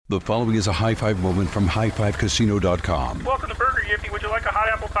The following is a high five moment from highfivecasino.com. Welcome to Burger Yippee. Would you like a hot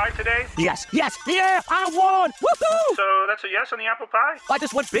apple pie today? Yes, yeah, I won! Woohoo! So that's a yes on the apple pie? I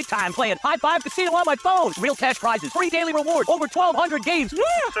just went big time playing High Five Casino on my phone. Real cash prizes, free daily rewards, over 1,200 games. Yeah!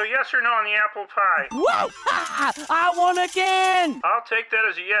 So yes or no on the apple pie? Whoa! I won again! I'll take that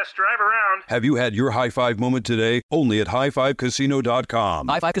as a yes. Drive around. Have you had your high five moment today? Only at highfivecasino.com.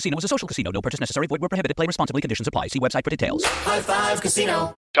 High Five Casino is a social casino. No purchase necessary. Void where prohibited. Play responsibly. Conditions apply. See website for details. High Five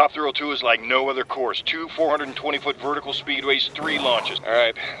Casino. Top Thrill 2 is like no other course. 2 420-foot vertical speedways, 3 launches. All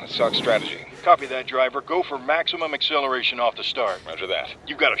right, let's talk strategy. Copy that, driver. Go for maximum acceleration off the start. Roger that.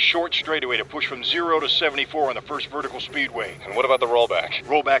 You've got a short straightaway to push from 0 to 74 on the first vertical speedway. And what about the rollback?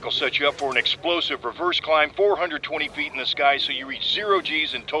 Rollback will set you up for an explosive reverse climb 420 feet in the sky so you reach 0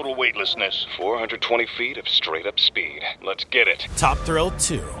 G's in total weightlessness. 420 feet of straight-up speed. Let's get it. Top Thrill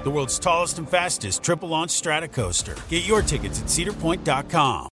 2, the world's tallest and fastest triple-launch stratocoaster. Get your tickets at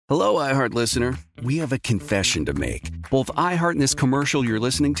cedarpoint.com. Hello, iHeart listener. We have a confession to make. Both iHeart and this commercial you're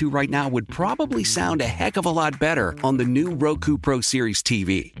listening to right now would probably sound a heck of a lot better on the new Roku Pro Series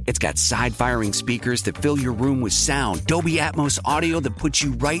TV. It's got side-firing speakers that fill your room with sound, Dolby Atmos audio that puts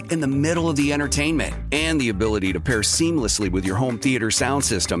you right in the middle of the entertainment, and the ability to pair seamlessly with your home theater sound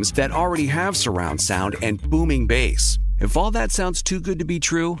systems that already have surround sound and booming bass. If all that sounds too good to be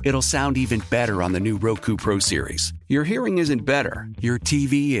true, it'll sound even better on the new Roku Pro Series. Your hearing isn't better, your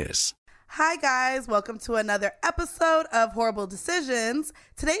TV is. Hi guys, welcome to another episode of Horrible Decisions.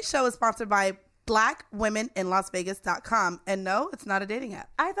 Today's show is sponsored by BlackWomenInLasVegas.com. And no, it's not a dating app.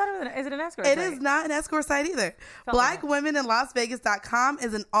 I thought it was, is it an escort site? It is not an escort site either. BlackWomenInLasVegas.com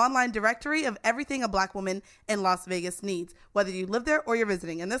is an online directory of everything a black woman in Las Vegas needs, whether you live there or you're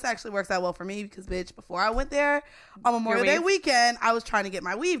visiting. And this actually works out well for me because, bitch, before I went there on Memorial Day weekend, I was trying to get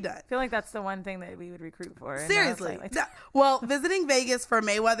my weave done. I feel like that's the one thing that we would recruit for. Seriously. No. Well, visiting Vegas for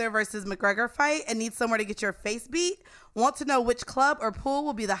Mayweather versus McGregor fight and need somewhere to get your face beat? Want to know which club or pool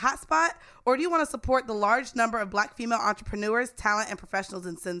will be the hot spot? Or do you want to support the large number of black female entrepreneurs, talent, and professionals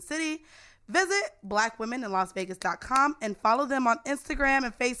in Sin City? Visit BlackWomenInLasVegas.com and follow them on Instagram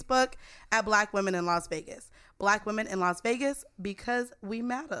and Facebook at Black Women in Las Vegas. Black Women in Las Vegas, because we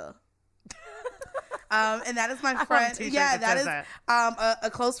matter. And that is my friend. Yeah, that is a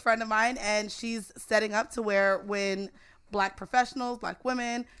close friend of mine, and she's setting up to where when black professionals, black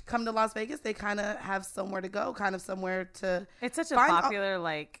women come to Las Vegas, they kind of have somewhere to go, kind of somewhere to. It's such a popular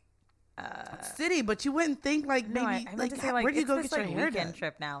city, but you wouldn't think like maybe I like, say, where do you go get your hair weekend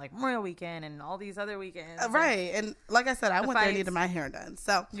trip now, like Memorial Weekend and all these other weekends, right? And like I said, I went there and needed my hair done.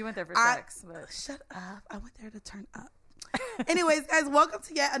 So you went there for sex, but shut up! I went there to turn up. Anyways, guys, welcome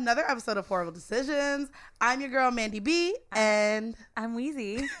to yet another episode of Horrible Decisions. I'm your girl Mandy B, and I'm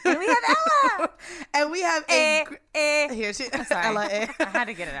Wheezy, and we have Ella, and we have here she Ella. I had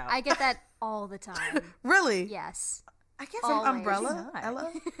to get it out. I get that all the time. Really? Yes. I guess from Umbrella,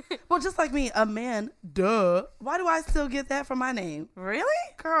 Ella. Well, just like me, a man. Duh. Why do I still get that from my name? Really,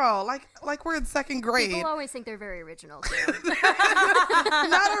 girl? Like we're in second grade. People always think they're very original.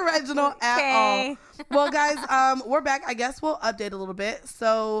 Not original at all. Well, guys, we're back. I guess we'll update a little bit.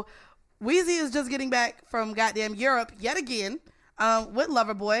 So, Wheezy is just getting back from goddamn Europe yet again with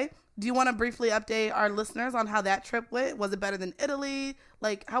Loverboy. Do you want to briefly update our listeners on how that trip went? Was it better than Italy?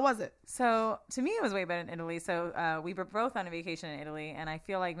 Like, how was it? So, to me, it was way better than Italy. So, we were both on a vacation in Italy, and I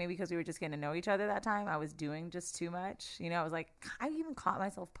feel like maybe because we were just getting to know each other that time, I was doing just too much. You know, I was like, I even caught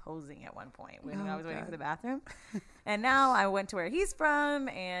myself posing at one point when I was waiting for the bathroom. And now I went to where he's from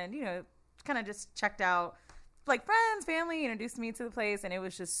and, you know, kind of just checked out, like, friends, family, introduced me to the place, and it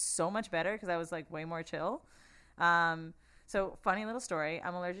was just so much better because I was, like, way more chill. So, funny little story.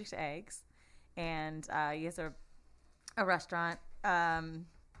 I'm allergic to eggs, and he has a restaurant, and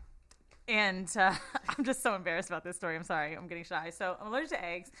I'm just so embarrassed about this story. I'm sorry. I'm getting shy. So, I'm allergic to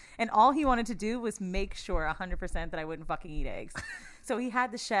eggs, and all he wanted to do was make sure 100% that I wouldn't fucking eat eggs. So, he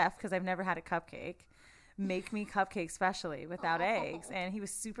had the chef, because I've never had a cupcake, make me cupcakes specially without eggs, and he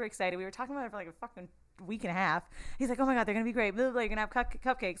was super excited. We were talking about it for like a fucking week and a half. He's like, oh my God, they're gonna be great. Blah, blah, blah, you're gonna have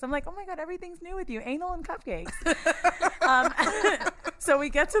cupcakes. I'm like, oh my God, everything's new with you, anal and cupcakes. So we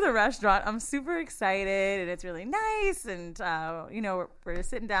get to the restaurant. I'm super excited, and it's really nice. And you know, we're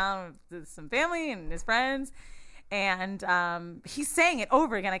sitting down with some family and his friends, and he's saying it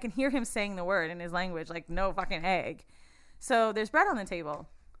over again. I can hear him saying the word in his language, like no fucking egg. So there's bread on the table,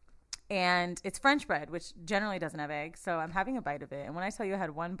 and it's French bread, which generally doesn't have eggs. So I'm having a bite of it, and when I tell you I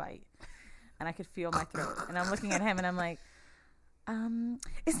had one bite, and I could feel my throat. And I'm looking at him, and I'm like,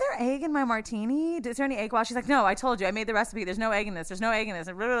 is there egg in my martini? Is there any egg wash? She's like, no, I told you. I made the recipe. There's no egg in this. There's no egg in this.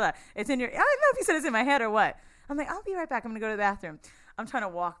 And blah, blah, blah. It's in your – I don't know if you said it's in my head or what. I'm like, I'll be right back. I'm going to go to the bathroom. I'm trying to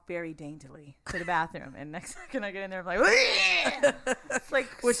walk very daintily to the bathroom, and next second I get in there, I'm like, it's like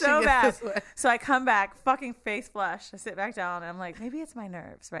so bad. So I come back, fucking face flush. I sit back down, and I'm like, maybe it's my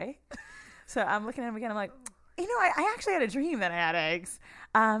nerves, right? So I'm looking at him again. I'm like, I actually had a dream that I had eggs,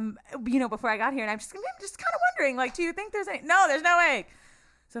 before I got here, and I'm just kind of wondering, like, do you think there's any? No, there's no egg.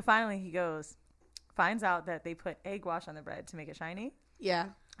 So finally he finds out that they put egg wash on the bread to make it shiny. Yeah.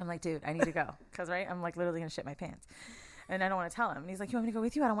 I'm like, dude, I need to go. Because, right, I'm like literally going to shit my pants. And I don't want to tell him. And he's like, you want me to go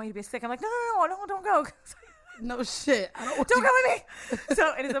with you? I don't want you to be sick. I'm like, no, don't go. No shit. Don't go with me.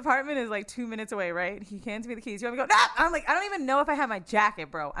 So, and his apartment is like 2 minutes away, right? He hands me the keys. You want me to go? Nah! I'm like, I don't even know if I have my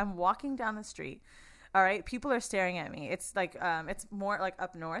jacket, bro. I'm walking down the street. All right. People are staring at me. It's like, it's more like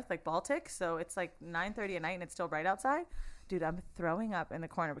up north, like Baltic. So it's like 9:30 at night and it's still bright outside. Dude, I'm throwing up in the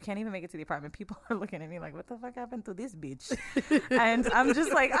corner. We can't even make it to the apartment. People are looking at me like, what the fuck happened to this bitch? And I'm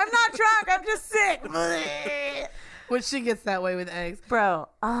just like, I'm not drunk. I'm just sick. When she gets that way with eggs. Bro,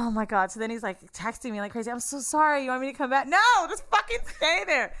 oh my God. So then he's like texting me like crazy. I'm so sorry. You want me to come back? No, just fucking stay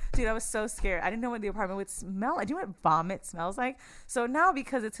there. Dude, I was so scared. I didn't know what the apartment would smell like. Do you know what vomit smells like? So now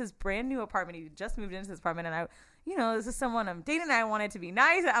because it's his brand new apartment, he just moved into his apartment, and this is someone I'm dating. I wanted to be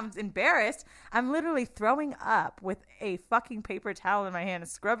nice. I'm embarrassed. I'm literally throwing up with a fucking paper towel in my hand and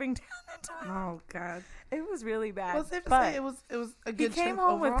scrubbing down the toilet. Oh God, it was really bad. Well, safe to say it was a good. He came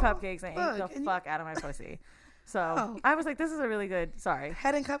home with cupcakes and ate the fuck out of my pussy. So I was like, this is a really good,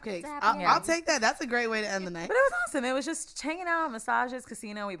 head and cupcakes. I'll take that. That's a great way to end the night. But it was awesome. It was just hanging out, massages,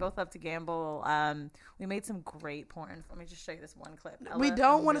 casino. We both love to gamble. We made some great porn. Let me just show you this one clip. Ella, we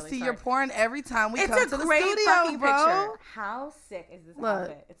don't want to see your porn every time we come to the studio, fucking bro. Picture. How sick is this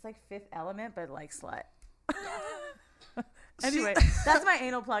outfit? It's like Fifth Element, but like slut. Anyway, that's my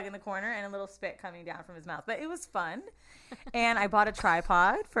anal plug in the corner and a little spit coming down from his mouth. But it was fun. And I bought a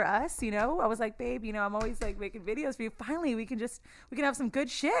tripod for us, I was like, babe, I'm always like making videos for you. Finally, we can have some good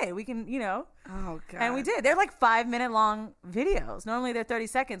shit. We can, Oh, God. And we did. They're like 5-minute long videos. Normally they're 30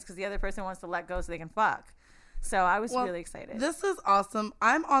 seconds because the other person wants to let go so they can fuck. So I was really excited. This is awesome.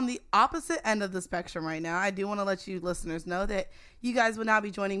 I'm on the opposite end of the spectrum right now. I do want to let you listeners know that you guys will now be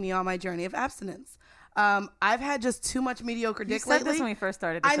joining me on my journey of abstinence. I've had just too much mediocre dick lately. You said this when we first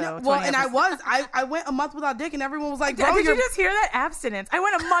started the show. I know. Well, and I went a month without dick, and everyone was like, bro, did you just hear that? Abstinence. I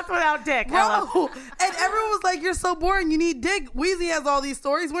went a month without dick, bro. And everyone was like, you're so boring. You need dick. Weezy has all these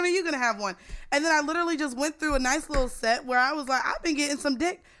stories. When are you going to have one? And then I literally just went through a nice little set where I was like, I've been getting some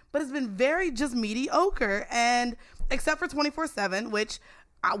dick, but it's been very just mediocre. And except for 24/7, which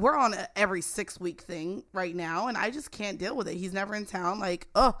we're on a every 6-week thing right now, and I just can't deal with it. He's never in town.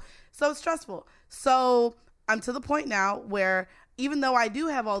 So it's stressful. So I'm to the point now where even though I do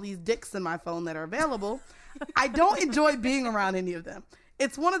have all these dicks in my phone that are available, I don't enjoy being around any of them.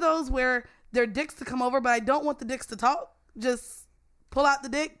 It's one of those where they're dicks to come over, but I don't want the dicks to talk. Just pull out the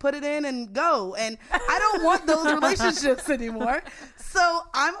dick, put it in, and go. And I don't want those relationships anymore. So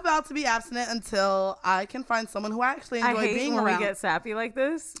I'm about to be abstinent until I can find someone who I actually enjoy being around. I hate when we get sappy like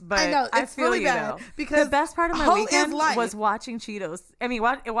this, but I know it's feel really you bad though. Because the best part of my weekend was watching Cheetos. I mean,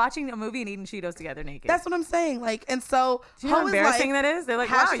 watching a movie and eating Cheetos together naked. That's what I'm saying. And so do you know how embarrassing that is? They're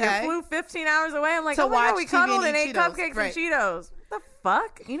like, wow, you flew 15 hours away. I'm like, oh my God, we cuddled and ate cupcakes and Cheetos. The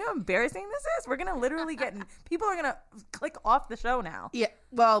fuck? You know how embarrassing this is? We're gonna literally people are gonna click off the show now. Yeah,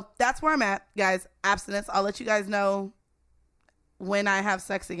 well, that's where I'm at, guys. Abstinence. I'll let you guys know when I have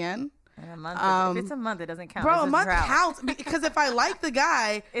sex again. In a month. If it's a month, it doesn't count. Bro, a month counts because if I like the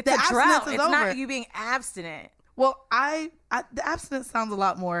guy, it's the a drought. Is it's over. not you being abstinent. Well, the abstinence sounds a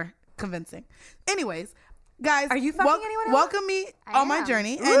lot more convincing. Anyways, guys, are you fucking anyone else? Welcome me on my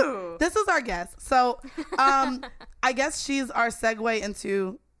journey. And this is our guest. So, I guess she's our segue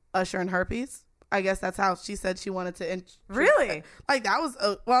into Usher and herpes. I guess that's how she said she wanted to. Really? That was,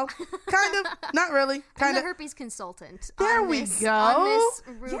 kind of, not really. I'm the herpes consultant. There we go. On this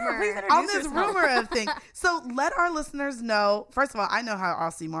rumor. Yeah, on this rumor of things. So let our listeners know, first of all, I know how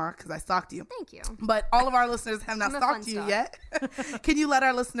awesome you are because I stalked you. Thank you. But all of our listeners have not stalked you yet. Can you let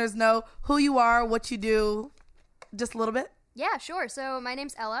our listeners know who you are, what you do, just a little bit? Yeah, sure. So my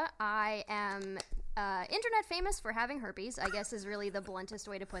name's Ella. I am internet famous for having herpes, I guess is really the bluntest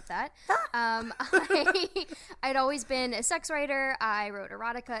way to put that. I'd always been a sex writer. I wrote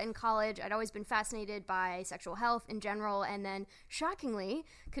erotica in college. I'd always been fascinated by sexual health in general, and then shockingly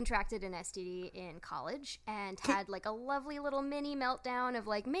contracted an STD in college and had a lovely little mini meltdown of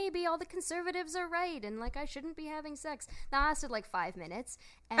maybe all the conservatives are right and I shouldn't be having sex. That lasted 5 minutes,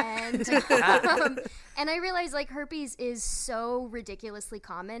 and and I realized herpes is so ridiculously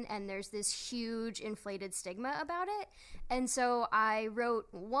common, and there's this huge inflated stigma about it. And so I wrote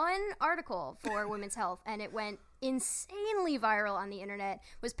one article for Women's Health, and it went insanely viral on the internet,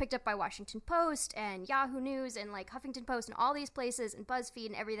 was picked up by Washington Post and Yahoo News and like Huffington Post and all these places and BuzzFeed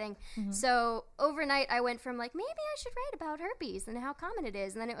and everything. So overnight I went from like, maybe I should write about herpes and how common it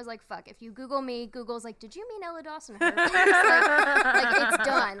is, and then it was like, fuck, if you Google me, Google's like, did you mean Ella Dawson herpes? like it's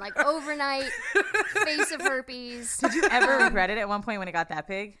done. Like overnight, face of herpes. Did you ever regret it at one point when it got that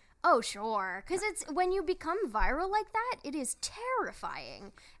big? Oh, sure. Because it's when you become viral like that, it is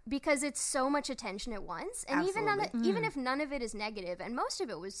terrifying because it's so much attention at once. And even if none of it is negative, and most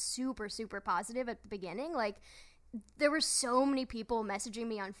of it was super, super positive at the beginning, like there were so many people messaging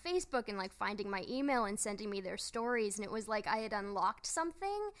me on Facebook and like finding my email and sending me their stories, and it was like I had unlocked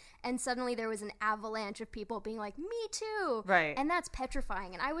something, and suddenly there was an avalanche of people being like, me too. Right. And that's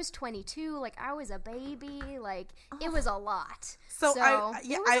petrifying. And I was 22, like I was a baby, like it was a lot. So it was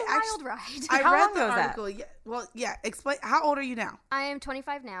a wild ride. I How read long the was that? article. Explain. How old are you now? I am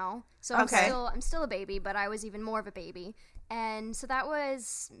 25 now, so Okay. I'm still a baby, but I was even more of a baby. And so that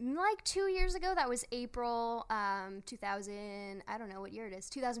was like 2 years ago. That was April 2000. I don't know what year it is.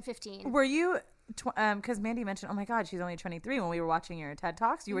 2015. Were you, because Mandy mentioned, oh my God, she's only 23 when we were watching your TED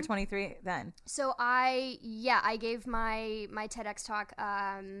Talks. You were 23 then. So I gave my TEDx talk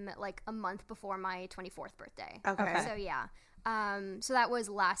like a month before my 24th birthday. Okay. So yeah. So that was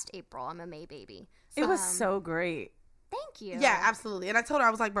last April. I'm a May baby. It was so great. Thank you. Yeah, absolutely. And I told her, I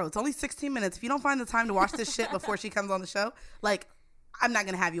was like, bro, it's only 16 minutes. If you don't find the time to watch this shit before she comes on the show, like, I'm not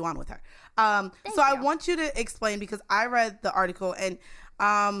going to have you on with her. I want you to explain, because I read the article, and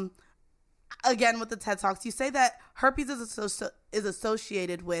again, with the TED Talks, you say that herpes is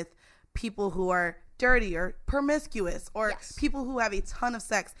associated with people who are dirty or promiscuous, or people who have a ton of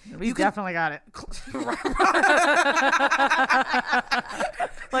sex. You definitely got it.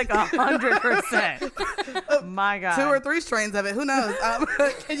 Like 100%. My God. 2 or 3 strains of it. Who knows?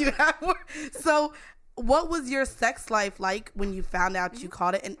 Can you have more? So what was your sex life like when you found out you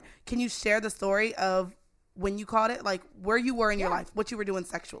caught it? And can you share the story of when you caught it, like where you were in your life, what you were doing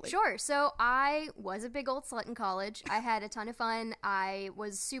sexually? Sure. So I was a big old slut in college. I had a ton of fun. I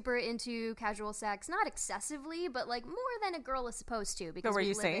was super into casual sex, not excessively, but like more than a girl is supposed to, because were we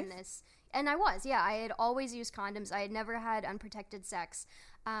you live safe? in this. And I was, yeah. I had always used condoms. I had never had unprotected sex.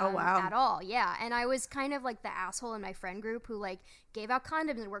 At all. Yeah. And I was kind of like the asshole in my friend group who like gave out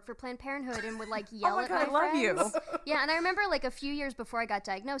condoms and worked for Planned Parenthood and would like yell at my God, friends. I love you. Yeah. And I remember like a few years before I got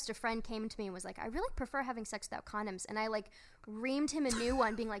diagnosed, a friend came to me and was like, I really prefer having sex without condoms. And I like reamed him a new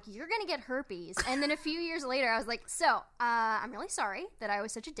one, being like, you're going to get herpes. And then a few years later, I was like, I'm really sorry that I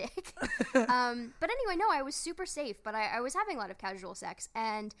was such a dick. But anyway, no, I was super safe, but I was having a lot of casual sex.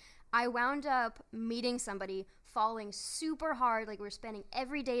 And I wound up meeting somebody, falling super hard. Like we were spending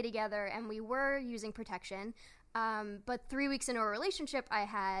every day together, and we were using protection. But 3 weeks into our relationship, I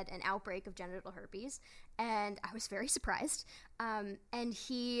had an outbreak of genital herpes, and I was very surprised. And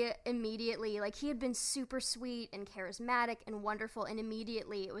he immediately, like, he had been super sweet and charismatic and wonderful, and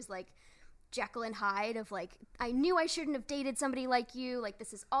immediately it was like Jekyll and Hyde of like, I knew I shouldn't have dated somebody like you. Like,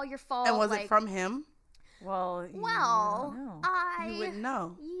 this is all your fault. And was like, it from him? Well, you wouldn't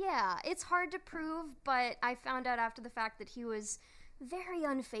know. Yeah, it's hard to prove, but I found out after the fact that he was very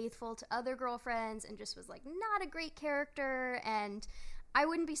unfaithful to other girlfriends and just was like not a great character, and I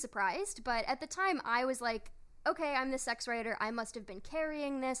wouldn't be surprised. But at the time I was like, okay, I'm the sex writer, I must have been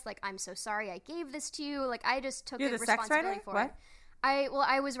carrying this, like I'm so sorry I gave this to you. Like I just took responsibility for it.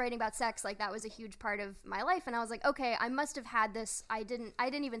 I was writing about sex, like that was a huge part of my life, and I was like, okay, I must have had this. I didn't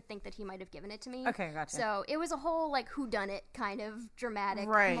even think that he might have given it to me. Okay, gotcha. So it was a whole like whodunit kind of dramatic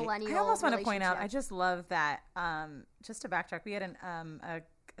millennial. I almost want to point out, I just love that. Just to backtrack, we had a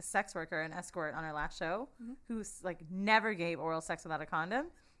sex worker, an escort on our last show, who's like never gave oral sex without a condom.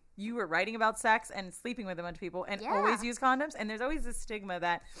 You were writing about sex and sleeping with a bunch of people and always use condoms. And there's always this stigma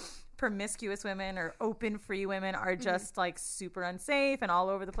that promiscuous women or open free women are just like super unsafe and all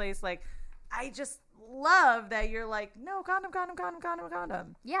over the place. Like, I just love that you're like, no,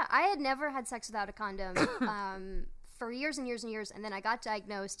 condom. Yeah, I had never had sex without a condom for years and years and years. And then I got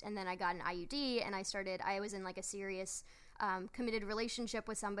diagnosed, and then I got an IUD, and I was in like a serious committed relationship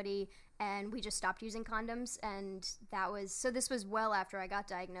with somebody, and we just stopped using condoms. And this was well after I got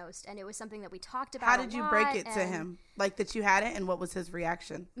diagnosed, and it was something that we talked about. How did you break it to him, like that you had it, and what was his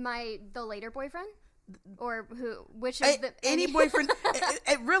reaction? The later boyfriend, or any boyfriend,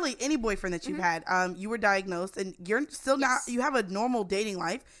 really any boyfriend that you've had. You were diagnosed, and you're still not. You have a normal dating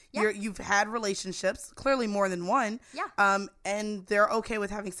life. Yeah. You've had relationships, clearly more than one. Yeah. And they're okay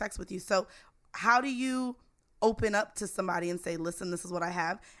with having sex with you. So how do you open up to somebody and say, listen, this is what I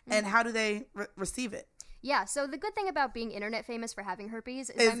have, and how do they receive it? Yeah, so the good thing about being internet famous for having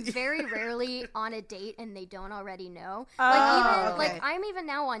herpes is I'm very rarely on a date and they don't already know. Like I'm even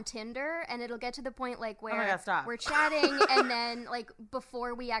now on Tinder, and it'll get to the point like where we're chatting, and then like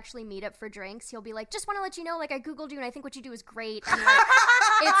before we actually meet up for drinks, he'll be like, "Just want to let you know, like I Googled you and I think what you do is great," and like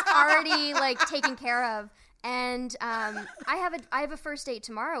it's already like taken care of. And I have a first date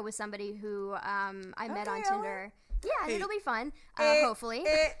tomorrow with somebody who I met on Tinder. Yeah, and it'll be fun, hopefully.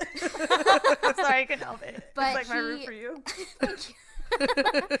 Sorry, I couldn't help it. But it's like my room for you. Thank you.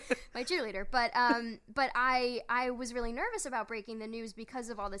 My cheerleader. But I was really nervous about breaking the news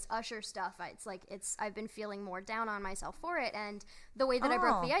because of all this Usher stuff. I've been feeling more down on myself for it, and the way that I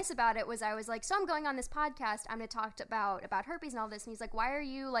broke the ice about it was I was like, so I'm going on this podcast, I'm going to talk about herpes and all this, and he's like, why are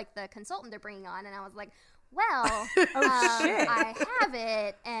you like the consultant they're bringing on? And I was like, well, I have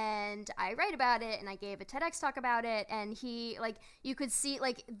it, and I write about it, and I gave a TEDx talk about it, and he, like, you could see,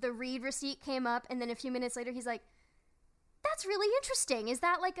 like, the read receipt came up, and then a few minutes later, he's like, that's really interesting. Is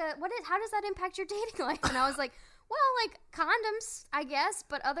that, like, how does that impact your dating life? And I was like, well, like, condoms, I guess,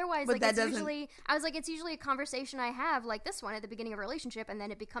 but otherwise, but like, it's usually a conversation I have, like this one, at the beginning of a relationship, and then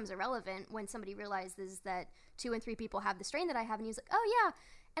it becomes irrelevant when somebody realizes that 2 and 3 people have the strain that I have, and he's like, oh, yeah.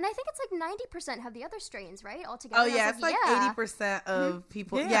 And I think it's like 90% have the other strains, right? Altogether. Oh, yeah. It's like 80% of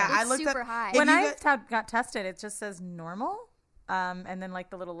people. Yeah, I looked super high. When I got tested, it just says normal. And then like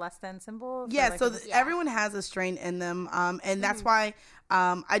the little less than symbol. Yeah, like so everyone has a strain in them. And that's why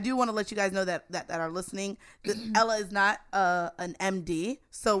I do want to let you guys know that are listening that Ella is not an MD.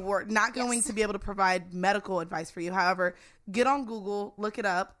 So we're not going to be able to provide medical advice for you. However, get on Google, look it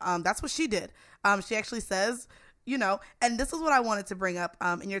up. That's what she did. She actually says, you know, and this is what I wanted to bring up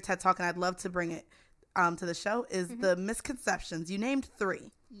in your TED Talk, and I'd love to bring it to the show, is the misconceptions. You named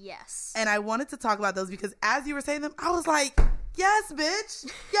 3. Yes. And I wanted to talk about those because as you were saying them, I was like, yes,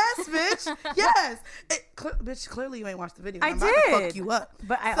 bitch. Yes, bitch. Yes. Bitch, clearly you ain't watched the video. I'm about to fuck you up.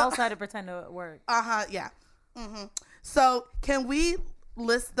 But I also had to pretend to work. Yeah. So can we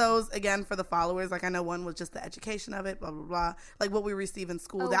list those again for the followers? Like, I know one was just the education of it, blah blah blah, like what we receive in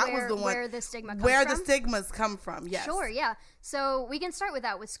school. That was the one where the stigma comes where from? the stigmas come from. Yes, sure. Yeah, so we can start with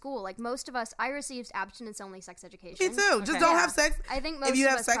that with school. Like, most of us, I received abstinence only sex education. Me too. Just don't have sex. I think most if you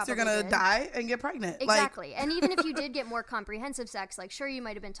of have us sex, you're gonna did. die and get pregnant. Exactly. And even if you did get more comprehensive sex, like, sure, you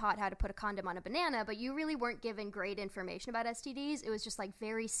might have been taught how to put a condom on a banana, but you really weren't given great information about STDs. It was just like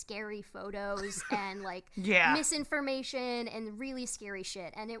very scary photos and like misinformation and really scary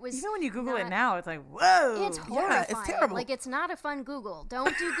shit. And it was, even when you Google it now, it's like, whoa. It's horrifying. Yeah, it's terrible. Like, it's not a fun Google.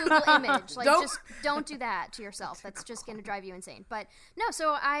 Don't do Google image. Like, just don't do that to yourself. That's just going to drive you insane. But no,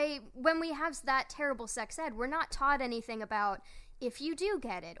 so when we have that terrible sex ed, we're not taught anything about if you do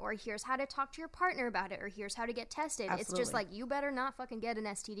get it, or here's how to talk to your partner about it, or here's how to get tested. Absolutely. It's just like, you better not fucking get an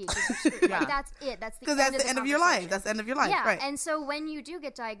STD because you're screwed. Like, that's it. That's the end of your life. That's the end of your life. Yeah, right. And so when you do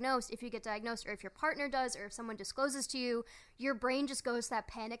get diagnosed, if you get diagnosed, or if your partner does, or if someone discloses to you, your brain just goes to that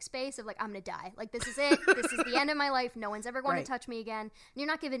panic space of like, I'm gonna die. Like, this is it. This is the end of my life. No one's ever going to touch me again. And you're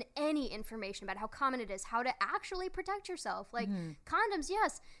not given any information about how common it is, how to actually protect yourself. Like, condoms,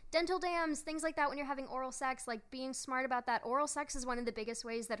 yes. Dental dams, things like that when you're having oral sex, like, being smart about that. Oral sex is one of the biggest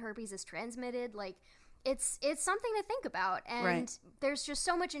ways that herpes is transmitted. Like, it's something to think about. And there's just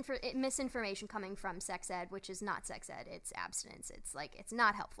so much misinformation coming from sex ed, which is not sex ed. It's abstinence. It's like, it's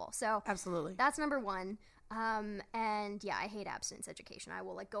not helpful. So absolutely, that's number 1. And yeah, I hate abstinence education. I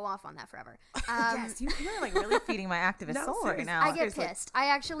will like go off on that forever. Yes, you're like really feeding my activist soul right now. I get pissed. I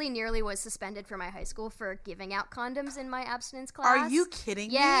actually nearly was suspended from my high school for giving out condoms in my abstinence class. Are you kidding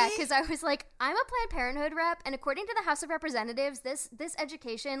me? Yeah, because I was like, I'm a Planned Parenthood rep, and according to the House of Representatives, this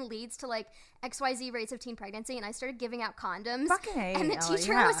education leads to like XYZ rates of teen pregnancy, and I started giving out condoms. Fucking hate, and the Ella,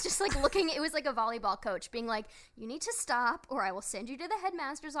 teacher was just like looking. It was like a volleyball coach being like, you need to stop, or I will send you to the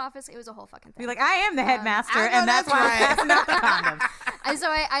headmaster's office. It was a whole fucking thing. You're like, I am the headmaster, and that's why I'm passing out the condoms. And so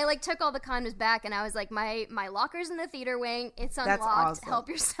I like took all the condoms back, and I was like, my locker's in the theater wing. It's unlocked. Awesome. Help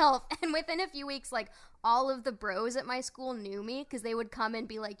yourself. And within a few weeks, like, all of the bros at my school knew me because they would come and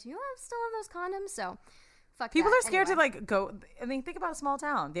be like, do you still have those condoms? So fuck people that. Are scared anyway. to like go. I mean, think about a small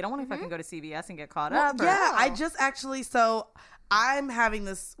town. They don't want to fucking go to CVS and get caught up. Yeah, I just actually I'm having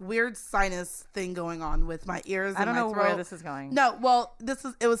this weird sinus thing going on with my ears and my throat. I don't know where this is going. No, well,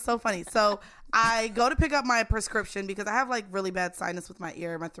 it was so funny. So I go to pick up my prescription because I have like really bad sinus with my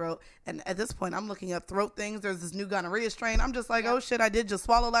ear and my throat. And at this point, I'm looking up throat things. There's this new gonorrhea strain. I'm just like, oh shit, I did just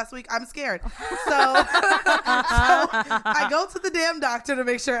swallow last week. I'm scared. So I go to the damn doctor to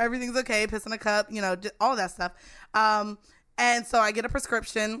make sure everything's okay. Piss in a cup, all that stuff. And so I get a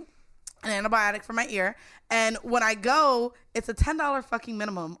prescription, an antibiotic for my ear. And when I go, it's a $10 fucking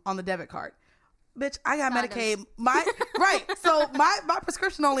minimum on the debit card. bitch, I got Condoms. Medicaid. Right. So my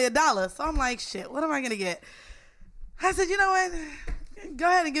prescription only $1. So I'm like, shit, what am I gonna get? I said, you know what? Go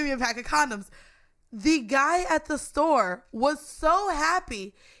ahead and give me a pack of condoms. The guy at the store was so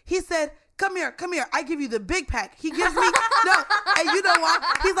happy. He said, come here. I give you the big pack. He gives me, no. And you know what?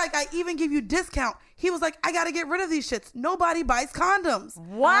 He's like, I even give you discount. He was like, I got to get rid of these shits. Nobody buys condoms.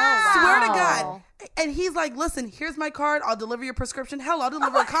 Wow. Swear to God. And he's like, listen, here's my card. I'll deliver your prescription. Hell, I'll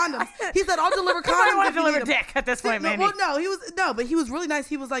deliver condoms. He said, I'll deliver condoms. I want if to you need deliver them. dick at this point, No, maybe. well, but he was really nice.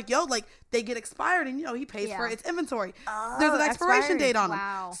 He was like, yo, like they get expired and, you know, he pays for its inventory. There's an expiration date on them.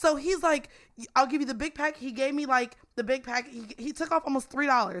 Wow. So he's like, I'll give you the big pack. He gave me like the big pack. He took off almost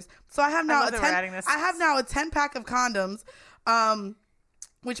 $3. So I have now a 10. I have now a 10 pack of condoms.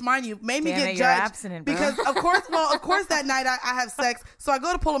 Which, mind you, made me Damn get it, you're judged abstinent, bro. because, of course, that night I have sex. So I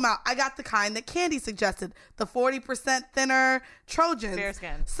go to pull them out. I got the kind that Candy suggested, the 40% thinner Trojans. Fair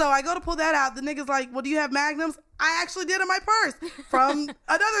skin. So I go to pull that out. The nigga's like, well, do you have Magnums? I actually did in my purse from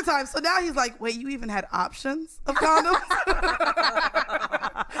another time. So now he's like, wait, you even had options of condoms?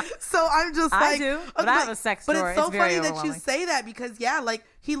 So I'm just like, I do, but I have a sex But drawer. it's so It's very funny that you overwhelming. say that because, yeah, like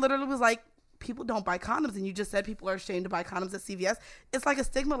he literally was like, people don't buy condoms, and you just said people are ashamed to buy condoms at CVS. It's like a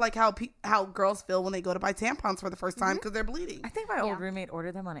stigma, like how girls feel when they go to buy tampons for the first time because they're bleeding. I think my old roommate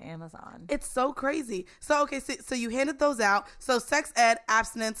ordered them on Amazon. It's so crazy. So okay, so you handed those out. So sex ed,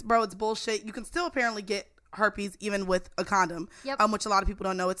 abstinence, bro, it's bullshit. You can still apparently get herpes even with a condom, which a lot of people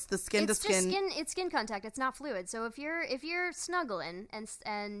don't know. It's the skin to skin. It's skin contact. It's not fluid. So if you're snuggling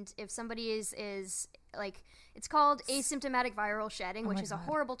and if somebody is like, it's called asymptomatic viral shedding, which is a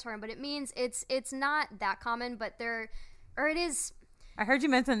horrible term, but it means it's not that common, but it is. I heard you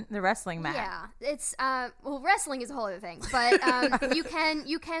mention the wrestling match. Yeah, it's well, wrestling is a whole other thing, but you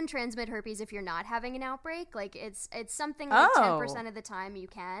can transmit herpes if you're not having an outbreak. Like it's something like 10% of the time you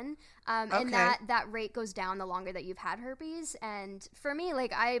can, and that rate goes down the longer that you've had herpes. And for me,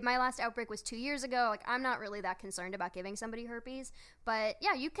 like my last outbreak was 2 years ago. Like I'm not really that concerned about giving somebody herpes, but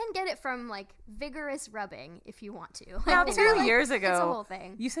yeah, you can get it from like vigorous rubbing if you want to. Now, Like, 2 years ago, it's a whole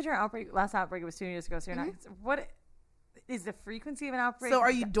thing. You said your last outbreak was 2 years ago, so you're not. What is the frequency of an outbreak? So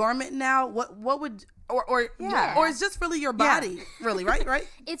are you dormant now? What would or it's just really your body, really, right?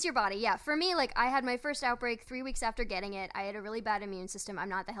 It's your body, yeah. For me, like I had my first outbreak 3 weeks after getting it. I had a really bad immune system. I'm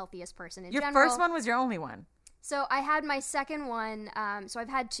not the healthiest person in general. Your first one was your only one. So I had my second one, so I've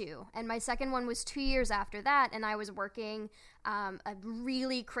had two, and my second one was 2 years after that, and I was working a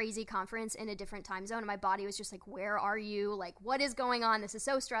really crazy conference in a different time zone, and my body was just like, where are you? Like, what is going on? This is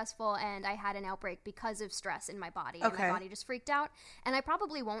so stressful, and I had an outbreak because of stress in my body, and my body just freaked out, and I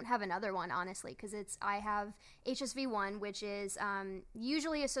probably won't have another one, honestly, because I have HSV1, which is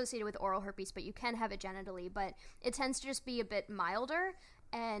usually associated with oral herpes, but you can have it genitally, but it tends to just be a bit milder.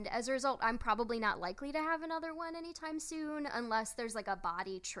 And as a result, I'm probably not likely to have another one anytime soon unless there's like a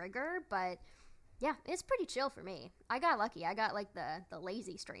body trigger. But yeah, it's pretty chill for me. I got lucky. I got like the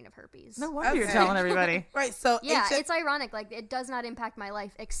lazy strain of herpes. No wonder you're telling everybody. Right. So yeah, it's ironic. Like it does not impact my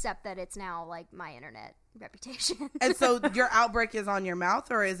life except that it's now like my internet reputation. And so your outbreak is on your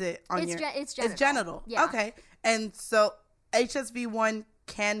mouth or is it on it's your? It's genital. It's genital. Yeah. Okay. And so HSV1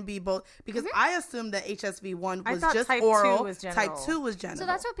 can be both because I assumed that HSV1 was just type oral. 2 was genital. Type 2 was genital. So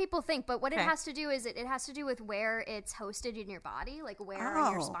that's what people think, but what it has to do is it has to do with where it's hosted in your body, like where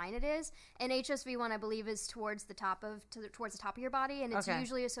on your spine it is. And HSV1, I believe, is towards the top of your body, and it's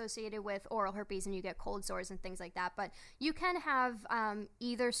usually associated with oral herpes, and you get cold sores and things like that. But you can have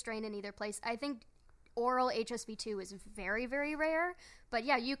either strain in either place. I think oral HSV2 is very, very rare. But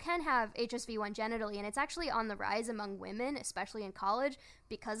yeah, you can have HSV1 genitally, and it's actually on the rise among women, especially in college,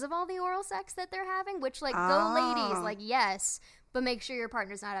 because of all the oral sex that they're having, which, like, go ladies, like, yes, but make sure your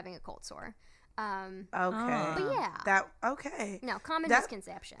partner's not having a cold sore. Okay. But yeah. No, common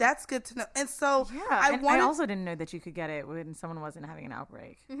misconception. That's good to know. And so I also didn't know that you could get it when someone wasn't having an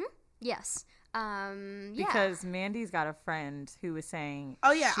outbreak. Mm-hmm. Yes. Because Mandy's got a friend who was saying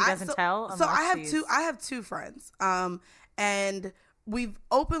she doesn't tell. So I have two friends. And we've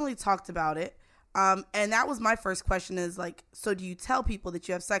openly talked about it. And that was my first question is like, so do you tell people that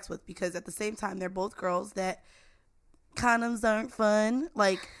you have sex with? Because at the same time, they're both girls that condoms aren't fun.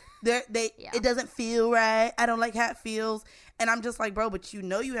 Like it doesn't feel right. I don't like how it feels. And I'm just like, bro, but you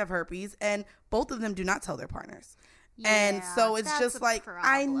know you have herpes, and both of them do not tell their partners. And so it's just like,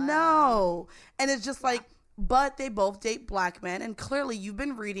 I know. And it's just like, but they both date black men. And clearly you've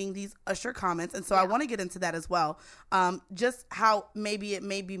been reading these Usher comments. And so I want to get into that as well. Just how maybe it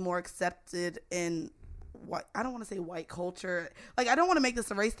may be more accepted in what I don't want to say white culture. Like, I don't want to make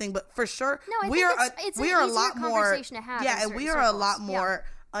this a race thing, but for sure, no, we are a lot more. conversation to have. Yeah, and we are a lot more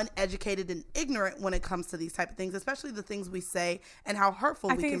uneducated and ignorant when it comes to these type of things, especially the things we say and how hurtful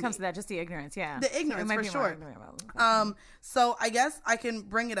we can be. I think it comes to that, just the ignorance, yeah. The ignorance, for sure. So I guess I can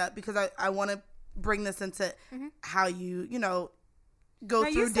bring it up because I want to bring this into how you go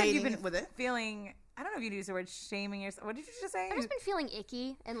through dating with it. Feeling, I don't know if you use the word shaming yourself. What did you just say? I've just been feeling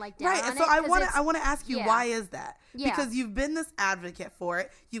icky and like down on so it. I want to ask you, why is that? Because you've been this advocate for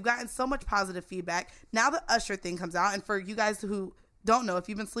it. You've gotten so much positive feedback. Now the Usher thing comes out, and for you guys who don't know, if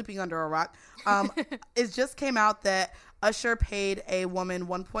you've been sleeping under a rock, it just came out that Usher paid a woman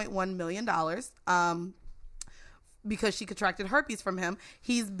 $1.1 million because she contracted herpes from him.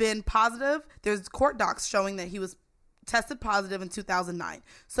 He's been positive. There's court docs showing that he was tested positive in 2009.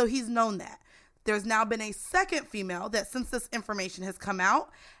 So he's known that. There's now been a second female that, since this information has come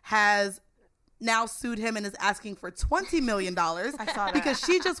out, has now sued him and is asking for $20 million. I saw that. Because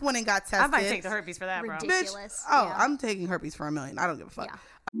she just went and got tested. I might take the herpes for that, bro. Ridiculous. Bitch, I'm taking herpes for $1 million. I don't give a fuck. Yeah.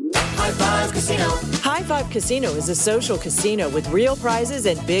 High Five Casino. High Five Casino is a social casino with real prizes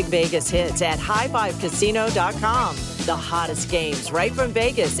and big Vegas hits at highfivecasino.com. The hottest games right from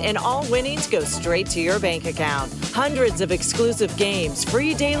Vegas, and all winnings go straight to your bank account. Hundreds of exclusive games,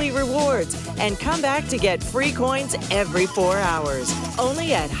 free daily rewards, and come back to get free coins every 4 hours.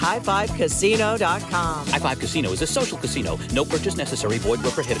 Only at highfivecasino.com. High Five Casino is a social casino. No purchase necessary. Void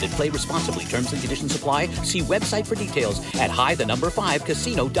where prohibited. Play responsibly. Terms and conditions apply. See website for details at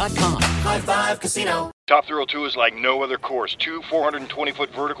high5casino.com. High Five Casino. Top Thrill 2 is like no other course. 2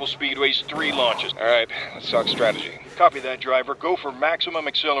 420-foot vertical speedways, 3 launches. All right, let's talk strategy. Copy that, driver. Go for maximum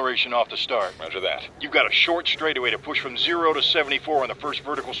acceleration off the start. Roger that. You've got a short straightaway to push from 0 to 74 on the first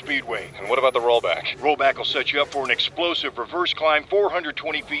vertical speedway. And what about the rollback? Rollback will set you up for an explosive reverse climb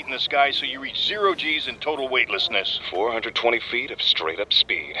 420 feet in the sky so you reach 0 G's in total weightlessness. 420 feet of straight-up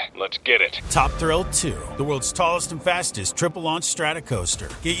speed. Let's get it. Top Thrill 2, the world's tallest and fastest triple-launch Stratocoaster.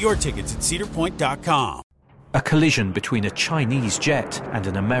 Get your tickets at cedarpoint.com. A collision between a Chinese jet and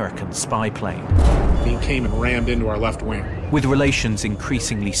an American spy plane. He came and rammed into our left wing. With relations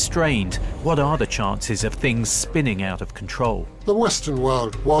increasingly strained, what are the chances of things spinning out of control? The Western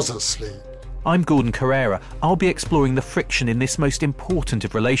world was asleep. I'm Gordon Carrera. I'll be exploring the friction in this most important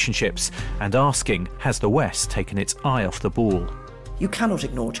of relationships and asking, has the West taken its eye off the ball? You cannot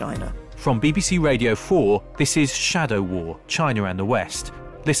ignore China. From BBC Radio 4, this is Shadow War, China and the West.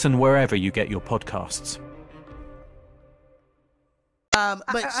 Listen wherever you get your podcasts.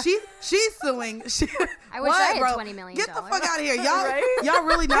 But she's suing. I wish I had $20 million. Get the fuck out of here, y'all! Y'all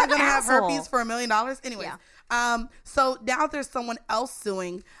really not gonna have herpes for $1 million? Anyways, so now there's someone else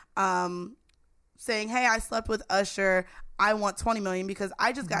suing, saying, "Hey, I slept with Usher. I want $20 million because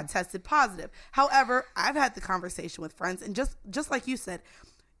I just got tested positive." However, I've had the conversation with friends, and just like you said,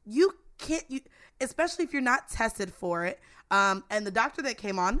 you can't, especially if you're not tested for it. And the doctor that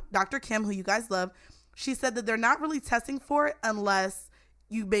came on, Dr. Kim, who you guys love, she said that they're not really testing for it unless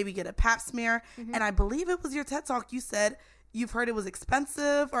you maybe get a pap smear. And I believe it was your TED Talk. You said you've heard it was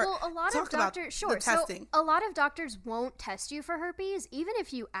expensive, or a lot of doctors, the testing. So a lot of doctors won't test you for herpes, even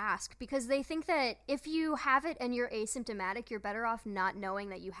if you ask, because they think that if you have it and you're asymptomatic, you're better off not knowing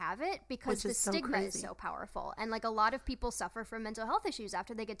that you have it, because the stigma is so powerful. And like a lot of people suffer from mental health issues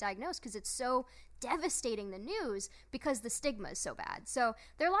after they get diagnosed because it's so devastating, the news, because the stigma is so bad. So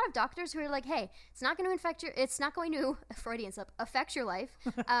there are a lot of doctors who are like, hey, it's not going to Freudian slip, affect your life.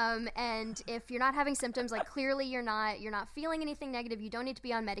 And if you're not having symptoms, like clearly you're not feeling anything negative, you don't need to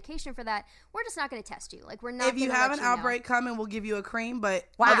be on medication for that, we're just not going to test you. Like, we're not. If you have an outbreak coming, we'll give you a cream, but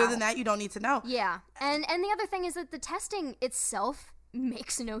other than that, you don't need to know. Yeah. And the other thing is that the testing itself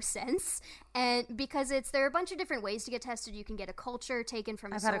makes no sense, and because there are a bunch of different ways to get tested. You can get a culture taken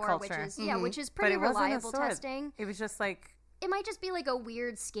from a sore, which is pretty reliable testing. It was just like, it might just be like a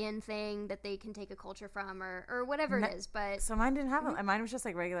weird skin thing that they can take a culture from, or whatever it is. But so mine didn't have it. Mine was just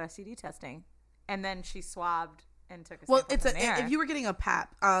like regular STD testing, and then she swabbed and took a well, sample if you were getting a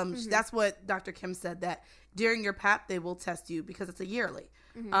PAP, that's what Dr. Kim said, that during your PAP they will test you because it's a yearly.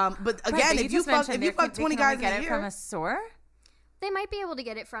 But again, if you fuck 20 guys in a year, from a sore. They might be able to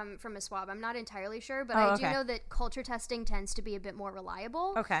get it from a swab. I'm not entirely sure, but I do know that culture testing tends to be a bit more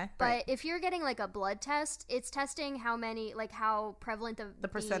reliable. Okay. But if you're getting like a blood test, it's testing how prevalent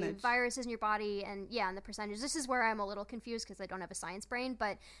the virus is in your body, and the percentage. This is where I'm a little confused because I don't have a science brain,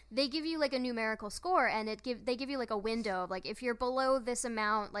 but they give you like a numerical score, and they give you like a window of like, if you're below this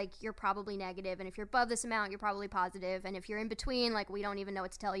amount, like you're probably negative, and if you're above this amount, you're probably positive, and if you're in between, like we don't even know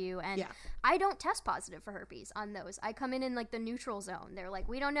what to tell you. And I don't test positive for herpes on those. I come in like the neutral zone. They're like,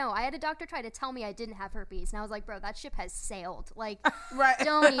 we don't know. I had a doctor try to tell me I didn't have herpes, and I was like, bro, that ship has sailed. Like,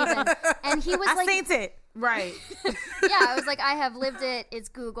 don't even. And he was I like, seen it. Right. Yeah, I was like, I have lived it. It's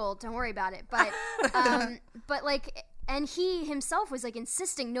Google. Don't worry about it. But like, and he himself was like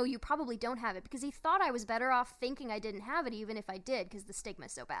insisting, no, you probably don't have it, because he thought I was better off thinking I didn't have it, even if I did, because the stigma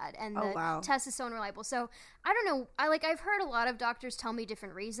is so bad and the test is so unreliable. So I don't know. I've heard a lot of doctors tell me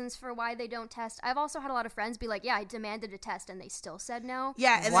different reasons for why they don't test. I've also had a lot of friends be like, yeah, I demanded a test and they still said no.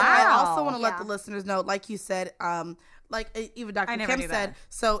 Yeah, and then I also want to let the listeners know, like you said, like even Dr. Kim said,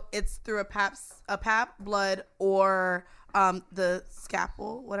 so it's through a pap, blood, or the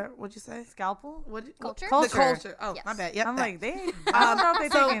scalpel, whatever. What'd you say? Scalpel? Culture? The culture. Oh, yes. My bad. Yep. I'm like, I don't know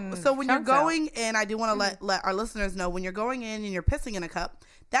if they're taking so when you're chunks out. going in, I do want to let our listeners know, when you're going in and you're pissing in a cup,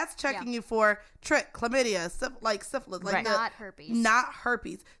 that's checking you for chlamydia, syphilis, like not herpes. Not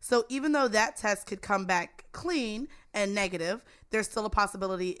herpes. So even though that test could come back clean and negative, there's still a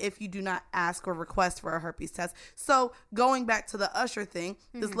possibility if you do not ask or request for a herpes test. So going back to the Usher thing,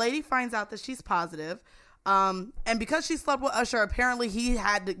 this lady finds out that she's positive. And because she slept with Usher, apparently he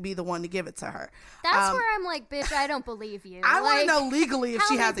had to be the one to give it to her. That's where I'm like, bitch, I don't believe you. I want to know legally if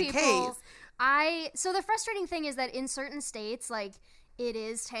she has a case. So the frustrating thing is that in certain states, like, it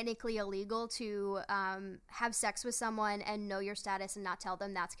is technically illegal to have sex with someone and know your status and not tell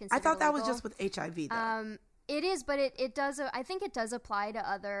them. That's considered I thought that was illegal. just with HIV, though. It is, but it does. I think it does apply to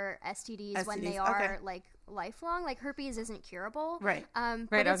other STDs when they are like lifelong. Like herpes isn't curable, right? But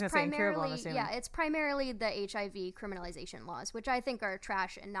I it's was gonna say incurable, I'm assuming. it's primarily the HIV criminalization laws, which I think are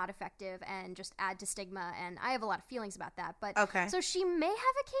trash and not effective and just add to stigma. And I have a lot of feelings about that. But so she may have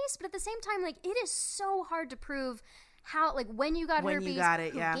a case, but at the same time, like, it is so hard to prove how, like, when you got herpes,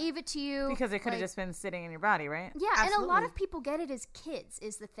 who gave it to you, because it could have just been sitting in your body, right? Yeah. Absolutely. And a lot of people get it as kids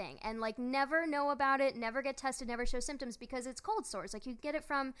is the thing, and like never know about it, never get tested, never show symptoms, because it's cold sores. Like, you get it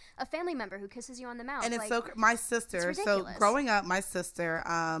from a family member who kisses you on the mouth, and it's like, my sister, so growing up, my sister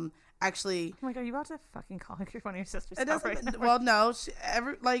actually, oh my god, you about to fucking call one of your sisters? It doesn't. Right well, no,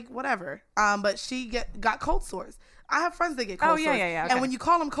 whatever. But she got cold sores. I have friends that get cold sores. Yeah. Okay. And when you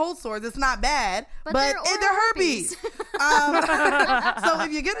call them cold sores, it's not bad, but they're herpes. So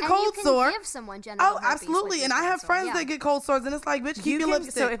if you get a cold sore, give someone genital herpes. Absolutely. And I have friends that get cold sores, and it's like, bitch, keep your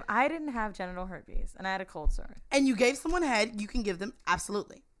lipstick. So if I didn't have genital herpes and I had a cold sore, and you gave someone head, you can give them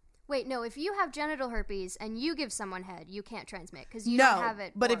absolutely. Wait, no, if you have genital herpes and you give someone head, you can't transmit because you don't have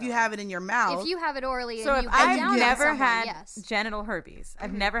it. But if you have it in your mouth. If you have it orally, so and if you I've never someone, had genital herpes,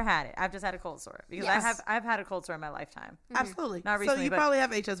 I've never had it. I've just had a cold sore because I've had a cold sore in my lifetime. Absolutely. Not recently, so you probably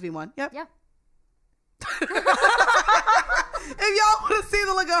have HSV1. Yep. Yeah. If y'all want to see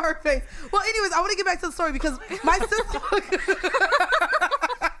the look on her face. Well, anyways, I want to get back to the story because my sister.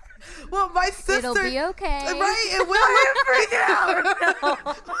 Well, my sister. It'll be okay. Right? It will. Freak out.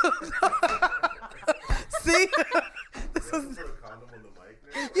 See? This is.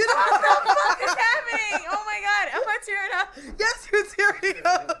 You know what the fuck is happening? Oh my god, am I tearing up? Yes, you're tearing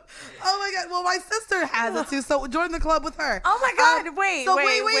up. Oh my god. Well, my sister has it too, so join the club with her. Oh my god, wait. No,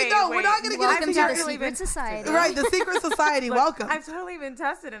 we're not gonna get into the secret society. Right, the secret society. Look, welcome. I've totally been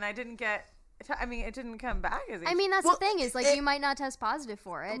tested and I didn't get. I mean, it didn't come back as. I mean, that's the thing is, like, you might not test positive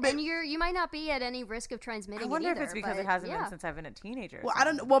for it, and you might not be at any risk of transmitting. I wonder it either, if it's because it hasn't been since I've been a teenager. Well, I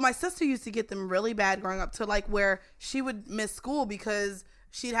don't know. Well, my sister used to get them really bad growing up, to like where she would miss school because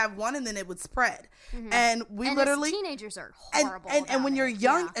she'd have one and then it would spread. And we literally teenagers are horrible. And when you're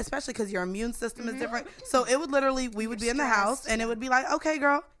young, especially because your immune system is different, so it would literally we would be in the house and it would be like, okay,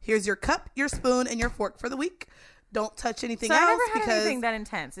 girl, here's your cup, your spoon, and your fork for the week. Don't touch anything else. I never had because anything that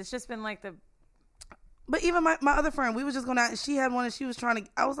intense. It's just been like the. But even my other friend, we was just going out and she had one and she was trying to.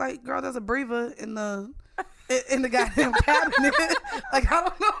 I was like, girl, there's a breather in the goddamn cabinet. Like, I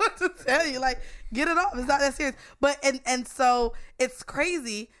don't know what to tell you. Like, get it off. It's not that serious. But and so it's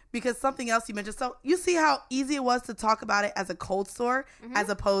crazy because something else you mentioned. So you see how easy it was to talk about it as a cold sore as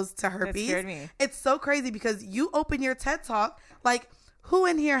opposed to herpes. That scared me. It's so crazy because you open your TED Talk like, who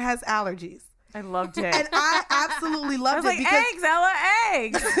in here has allergies? I loved it. And I absolutely loved it. Because eggs, Ella,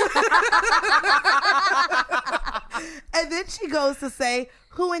 eggs. And then she goes to say,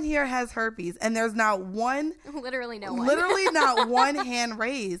 who in here has herpes? And there's not one. Literally no one. Literally not one hand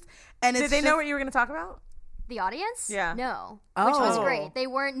raised. And Did they know what you were going to talk about? The audience? Yeah. No. Which was great. They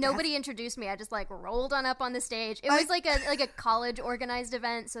weren't. Nobody introduced me. I just like rolled on up on the stage. It was like a college organized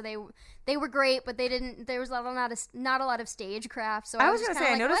event, so they were great, but they didn't. There was not a lot of stage craft. So I was going to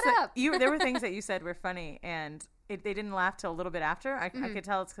say, I noticed that there were things that you said were funny, and they didn't laugh till a little bit after. I could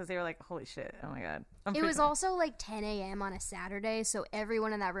tell it's because they were like, "Holy shit! Oh my god!" It was also like 10 a.m. on a Saturday, so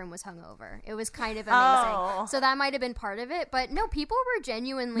everyone in that room was hungover. It was kind of amazing. So that might have been part of it, but no, people were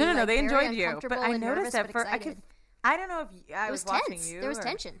genuinely no, they very enjoyed you. But I noticed that I don't know if I was watching you. There was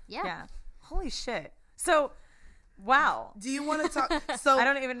tension. Yeah. Holy shit. So, wow. Do you want to talk? So I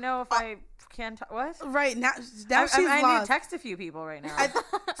don't even know if I can talk. What? Right now she's lost. I need to text a few people right now.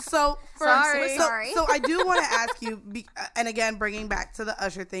 So sorry. So I do want to ask you, and again, bringing back to the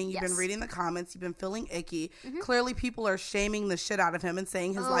Usher thing, you've been reading the comments, you've been feeling icky. Clearly, people are shaming the shit out of him and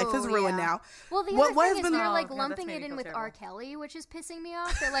saying his life is ruined now. Well, the other thing is they're like lumping it in with R. Kelly, which is pissing me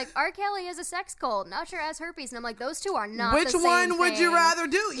off. They're like, R. Kelly is a sex cult, and Usher has herpes, and I'm like, those two are not. Which the same one would thing. you rather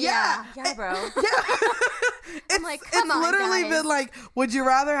do? Yeah, bro. I'm like, come on, literally guys. been like, would you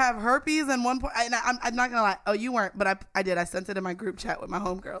rather have herpes and one point? And I'm not gonna lie. Oh, you weren't, but I did. I sent it in my group chat with my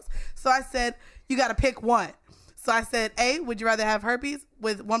homegirls. So I said, you got to pick one. So I said, A, would you rather have herpes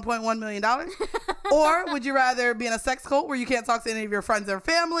with $1.1 million? Or would you rather be in a sex cult where you can't talk to any of your friends or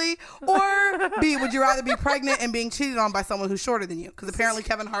family? Or B, would you rather be pregnant and being cheated on by someone who's shorter than you? Because apparently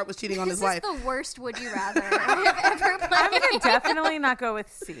Kevin Hart was cheating on his wife. This is the worst would you rather I've ever played. I'm going to definitely not go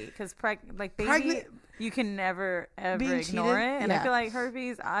with C, because baby, you can never, ever ignore it. And I feel like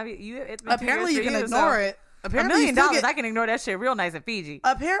herpes, apparently you can ignore it. Apparently $1 million, I can ignore that shit real nice in Fiji.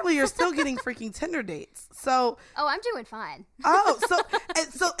 Apparently, you're still getting freaking Tinder dates. So, I'm doing fine.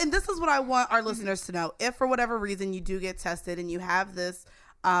 And this is what I want our listeners to know. If for whatever reason you do get tested and you have this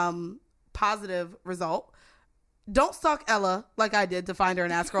positive result, don't stalk Ella like I did to find her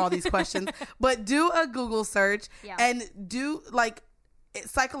and ask her all these questions. But do a Google search and do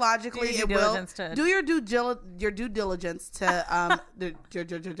psychologically it will do your due diligence to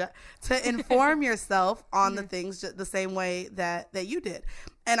to inform yourself on the things the same way that you did.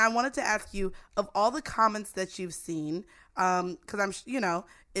 And I wanted to ask you, of all the comments that you've seen, because I'm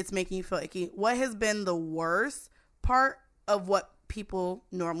it's making you feel icky, what has been the worst part of what people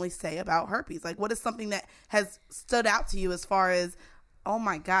normally say about herpes? Like, what is something that has stood out to you as far as, oh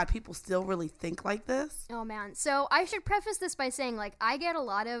my God, people still really think like this? Oh man. So I should preface this by saying, like, I get a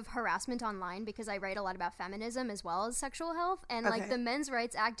lot of harassment online because I write a lot about feminism as well as sexual health. And like the men's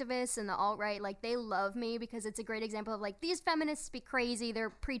rights activists and the alt-right, like, they love me because it's a great example of like, these feminists be crazy. They're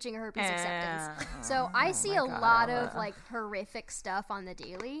preaching herpes acceptance. So I see a lot of like horrific stuff on the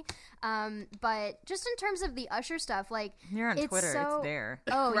daily. But just in terms of the Usher stuff, like, you're on Twitter, it's there.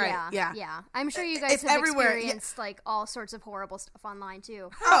 Oh right, yeah. I'm sure you guys have everywhere. Experienced like all sorts of horrible stuff online too.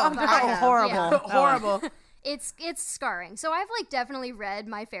 Horrible. Horrible. It's scarring. So I've like definitely read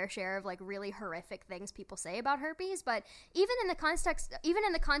my fair share of like really horrific things people say about herpes, but even in the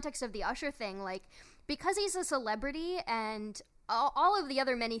context of the Usher thing, like, because he's a celebrity and all of the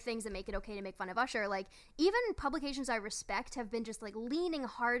other many things that make it okay to make fun of Usher, like, even publications I respect have been just like leaning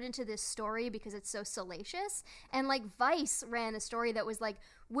hard into this story because it's so salacious. And like Vice ran a story that was like,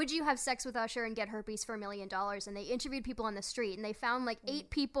 would you have sex with Usher and get herpes for $1 million? And they interviewed people on the street and they found like 8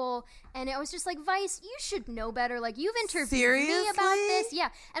 people, and it was just like, Vice, you should know better. Like, you've interviewed me about this. Yeah.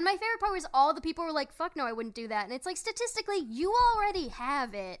 And my favorite part was all the people were like, fuck no, I wouldn't do that. And it's like, statistically, you already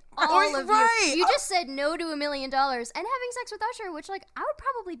have it. All of you. You just said no to $1 million and having sex with Usher, which like I would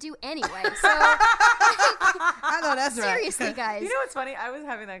probably do anyway. So I know that's right. Seriously, guys. You know what's funny? I was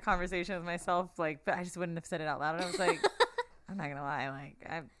having that conversation with myself, like, but I just wouldn't have said it out loud. And I was like, I'm not gonna lie, like,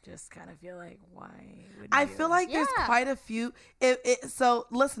 I just kind of feel like, why would I feel like there's quite a few. So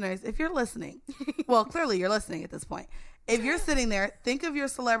listeners, if you're listening, well, clearly you're listening at this point. If you're sitting there, think of your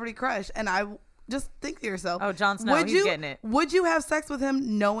celebrity crush, and I just think to yourself, oh, Jon Snow, he's getting it. Would you have sex with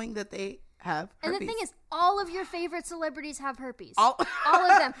him knowing that they have herpes? And the thing is, all of your favorite celebrities have herpes. All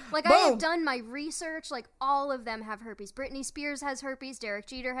of them. Like, I have done my research. Like, all of them have herpes. Britney Spears has herpes. Derek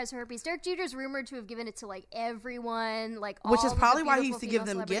Jeter has herpes. Derek Jeter's rumored to have given it to, like, everyone. Like, which is probably why he used to give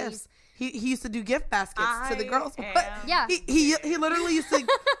them gifts. He used to do gift baskets to the girls. Yeah. He literally used to,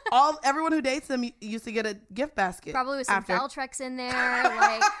 everyone who dates him used to get a gift basket. Probably with some Valtrex in there.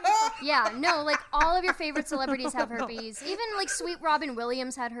 Like, yeah, no, like, all of your favorite celebrities have herpes. Even, like, Sweet Robin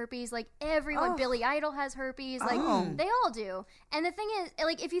Williams had herpes. Like, everyone. Billy Idol has herpes. Like, they all do. And the thing is,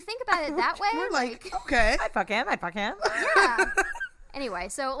 like, if you think about it that way. You're like, okay. I'd fuck him. Yeah. Anyway,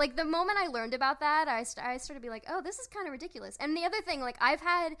 so, like, the moment I learned about that, I started to be like, oh, this is kind of ridiculous. And the other thing, like, I've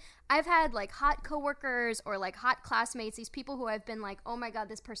had, like, hot coworkers or, like, hot classmates, these people who I've been like, oh, my God,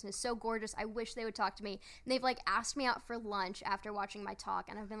 this person is so gorgeous. I wish they would talk to me. And they've, like, asked me out for lunch after watching my talk.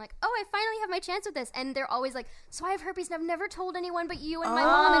 And I've been like, oh, I finally have my chance with this. And they're always like, so I have herpes and I've never told anyone but you and my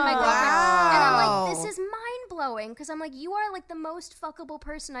mom and my girlfriend. Wow. And I'm like, this is mind-blowing. Because I'm like, you are, like, the most fuckable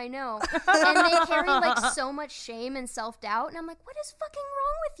person I know. And they carry, like, so much shame and self-doubt. And I'm like, what is fucking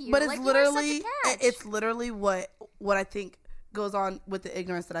wrong with you? But it's like, literally what I think goes on with the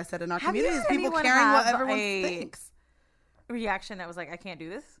ignorance that I said in our community is people caring what everyone thinks. Reaction that was like, I can't do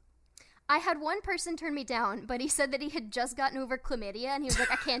this. I had one person turn me down, but he said that he had just gotten over chlamydia and he was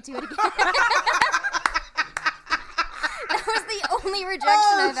like, I can't do it again. only rejection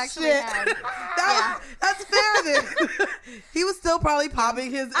I've actually had. That's fair then. He was still probably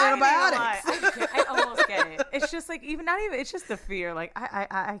popping his antibiotics. I almost get it. It's just like it's just the fear. Like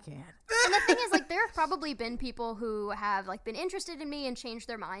I can't. And the thing is, like, there have probably been people who have like been interested in me and changed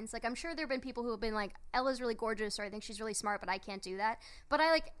their minds. Like, I'm sure there have been people who have been like, Ella's really gorgeous, or I think she's really smart, but I can't do that. But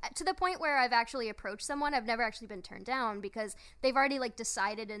I like, to the point where I've actually approached someone, I've never actually been turned down because they've already like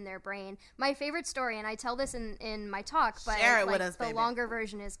decided in their brain. My favorite story, and I tell this in my talk, but share it like, with us, the baby. longer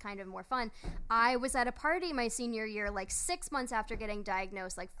version is kind of more fun. I was at a party my senior year, like 6 months after getting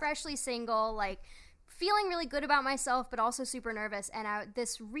diagnosed, like freshly single, like feeling really good about myself, but also super nervous. And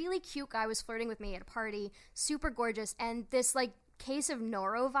this really cute guy was flirting with me at a party, super gorgeous, and this like case of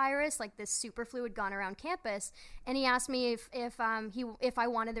norovirus, like this super flu, had gone around campus, and he asked me if I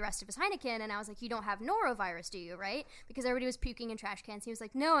wanted the rest of his Heineken, and I was like, you don't have norovirus, do you? Right? Because everybody was puking in trash cans. He was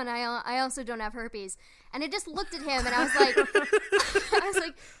like, no, and I also don't have herpes. And I just looked at him, and I was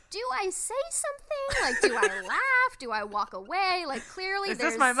like, do I say something? Like, do I laugh? Do I walk away? Like, clearly Is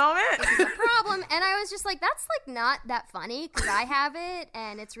this my moment? This is a problem. And I was just like, that's like not that funny because I have it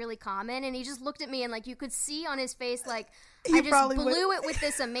and it's really common. And he just looked at me and like you could see on his face like I just blew it with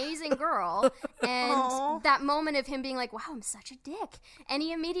this amazing girl. And that moment of him being like, wow, I'm such a dick. And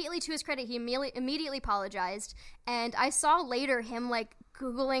he immediately, to his credit, he immediately apologized. And I saw later him like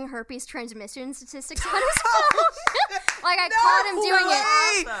Googling herpes transmission statistics on his phone. Like I caught him doing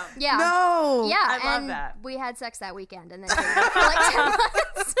it. Awesome. Yeah. No. Yeah. I love and that. we had sex that weekend and then dated for like 10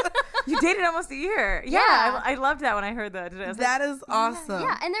 months. You dated almost a year. Yeah. I loved that when I heard that. I was That is awesome.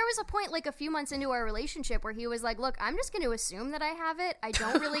 Yeah, and there was a point like a few months into our relationship where he was like, look, I'm just going to assume that I have it. I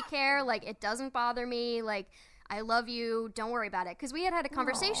don't really care. Like, it doesn't bother me. Like, I love you. Don't worry about it. Because we had a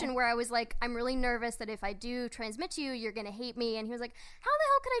conversation where I was like, I'm really nervous that if I do transmit to you, you're going to hate me. And he was like, how the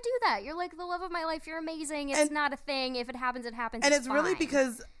hell could I do that? You're like the love of my life. You're amazing. It's not a thing. If it happens, it happens. And it's fine. really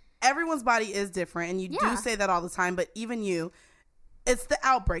because everyone's body is different. And you do say that all the time. But even you, it's the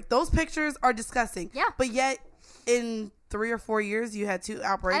outbreak. Those pictures are disgusting. Yeah. But yet, in 3 or 4 years, you had 2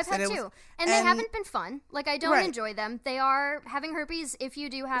 outbreaks. I've had 2. And they haven't been fun. Like, I don't enjoy them. They are having herpes. If you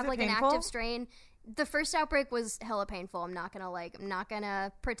do have, like, painful? an active strain, the first outbreak was hella painful. I'm not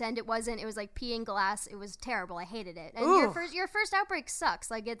gonna pretend it wasn't. It was like peeing glass. It was terrible. I hated it. And your first outbreak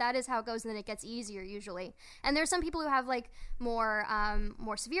sucks. Like that is how it goes, and then it gets easier usually. And there's some people who have like more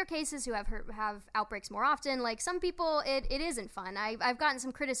severe cases who have outbreaks more often. Like some people, it isn't fun. I've gotten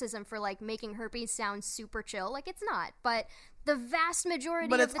some criticism for like making herpes sound super chill. Like it's not, but the vast majority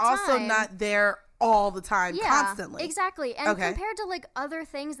of the time. But it's also not there all the time, constantly. Exactly. And compared to like other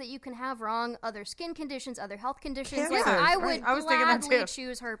things that you can have wrong, other skin conditions, other health conditions, like I would gladly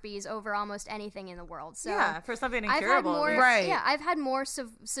choose herpes over almost anything in the world. So for something incurable. I've had more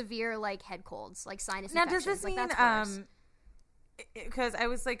severe like head colds, like sinus infections. Now does this mean that's because I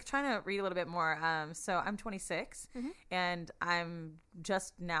was like trying to read a little bit more. So I'm 26 and I'm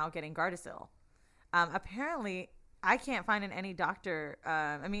just now getting Gardasil. Apparently I can't find in any doctor,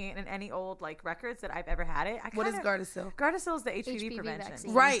 in any old like records that I've ever had it. What is Gardasil? Gardasil is the HPV prevention.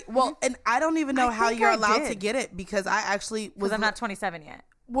 Vaccine. Right. Well, and I don't even know how you're allowed to get it because I actually was. Because I'm not 27 yet.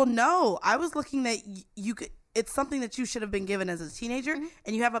 Well, no, I was looking that you could. It's something that you should have been given as a teenager,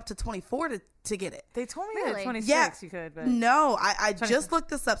 and you have up to 24 to get it. They told me at 26 you could, but no, I just looked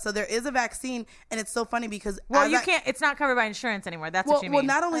this up. So there is a vaccine, and it's so funny because you can't. It's not covered by insurance anymore. That's what you mean. Well,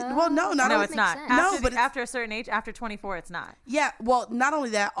 not only no, it's not. But after a certain age, after 24, it's not. Yeah. Well, not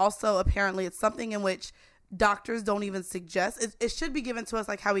only that, also apparently it's something in which doctors don't even suggest. It should be given to us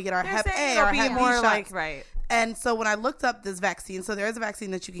like how we get our Hep A or Hep B shots. Like, right. And so when I looked up this vaccine, so there is a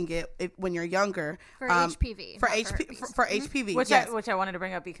vaccine that you can get when you're younger for HPV. For HPV, which I wanted to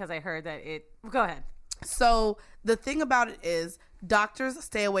bring up because I heard that it. Go ahead. So the thing about it is, doctors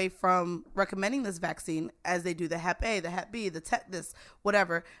stay away from recommending this vaccine as they do the Hep A, the Hep B, the tetanus,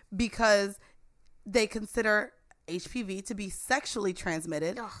 whatever, because they consider HPV to be sexually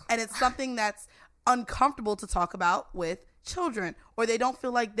transmitted, and it's something that's uncomfortable to talk about with children, or they don't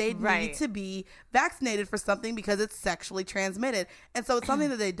feel like they need to be vaccinated for something because it's sexually transmitted, and so it's something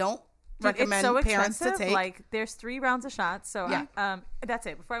that they don't recommend parents to take. Like there's 3 rounds of shots, so that's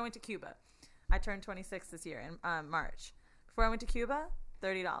it. Before I went to Cuba, I turned 26 this year in March. Before I went to Cuba,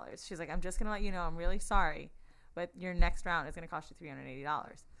 $30. She's like, I'm just gonna let you know, I'm really sorry, but your next round is gonna cost you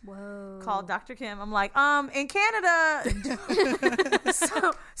 $380. Whoa. Called Dr. Kim. I'm like, in Canada.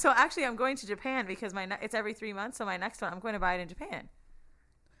 so actually I'm going to Japan because it's every 3 months. So my next one, I'm going to buy it in Japan.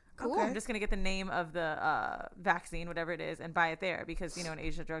 Cool. I'm just going to get the name of the vaccine, whatever it is, and buy it there because, in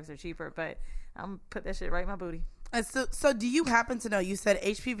Asia drugs are cheaper, but I'm put that shit right in my booty. And so do you happen to know, you said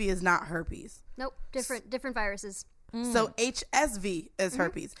HPV is not herpes. Nope. Different viruses. So HSV is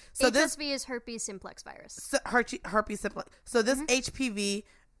herpes. So HSV is herpes simplex virus. Herpes simplex. So this HPV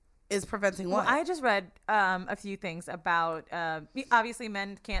is preventing what? Well, I just read a few things about obviously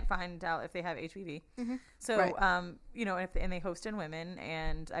men can't find out if they have HPV. So Right. And they host in women,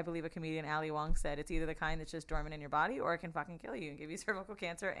 and I believe a comedian, Ali Wong, said it's either the kind that's just dormant in your body, or it can fucking kill you and give you cervical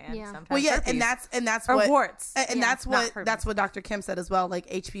cancer and sometimes herpes. and that's or what warts. And that's what Dr. Kim said as well. Like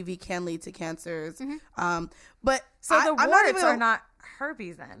HPV can lead to cancers. But So the I'm warts are not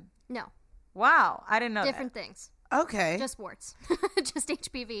herpes then? No. Wow, I didn't know Different that. things. Okay. Just warts. Just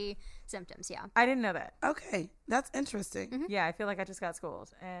HPV symptoms, yeah. I didn't know that. Okay, that's interesting. Yeah, I feel like I just got schooled,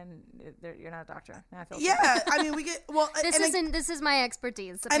 and you're not a doctor. Now I feel I mean, we get This is my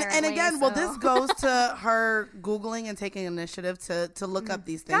expertise. And Apparently, again, so. this goes to her Googling and taking initiative to look up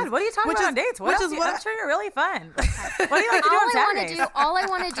these things. God, what are you talking about on dates? I'm sure you're really fun. What do you like to do on Saturdays? All I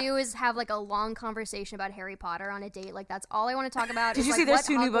want to do is have like a long conversation about Harry Potter on a date. Like that's all I want to talk about. Did you see there's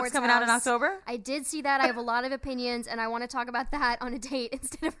 2 new books coming out in October? I did see that. I have a lot of opinions, and I want to talk about that on a date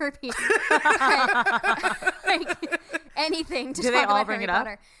instead of herpes. Like anything to Do talk they all about bring Harry it up?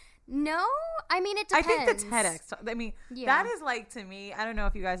 Potter. No, I mean it depends. I think the TEDx. I mean, that is like, to me. I don't know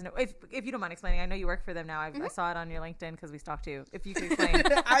if you guys know. If you don't mind explaining, I know you work for them now. I saw it on your LinkedIn because we stalked you. If you could explain.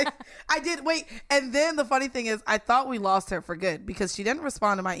 I did. Wait, and then the funny thing is, I thought we lost her for good because she didn't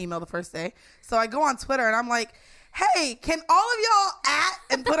respond to my email the first day. So I go on Twitter and I'm like, hey, can all of y'all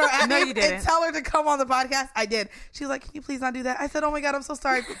and put her at No, me you didn't. and tell her to come on the podcast? I did. She's like, can you please not do that? I said, oh my God, I'm so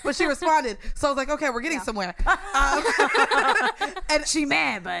sorry. But she responded. So I was like, okay, we're getting somewhere. And she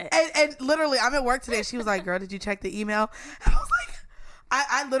mad, but. And literally, I'm at work today. She was like, girl, did you check the email? And I was like,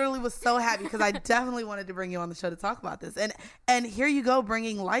 I literally was so happy because I definitely wanted to bring you on the show to talk about this. And here you go,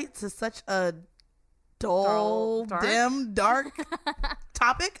 bringing light to such a dull, dim, dark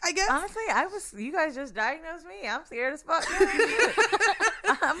topic, I guess. Honestly, you guys just diagnosed me. I'm scared as fuck.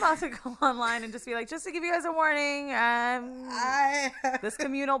 I'm about to go online and just be like, just to give you guys a warning, this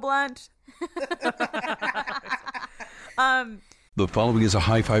communal blunt. The following is a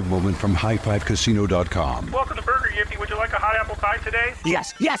high five moment from highfivecasino.com. Welcome to Burger Yippee. Would you like a hot apple pie today?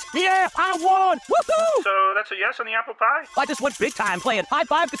 Yes, yeah, I won! Woohoo! So that's a yes on the apple pie? I just went big time playing High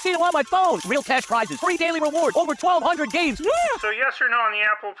Five Casino on my phone. Real cash prizes, free daily rewards, over 1,200 games. Yeah! So yes or no on the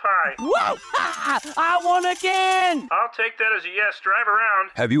apple pie? Whoa! I won again! I'll take that as a yes. Drive around.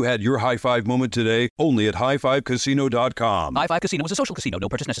 Have you had your high five moment today? Only at highfivecasino.com. High Five Casino is a social casino. No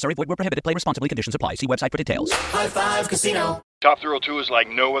purchase necessary. Void where prohibited. Play responsibly. Conditions apply. See website for details. High Five Casino. Top Thrill 2 is like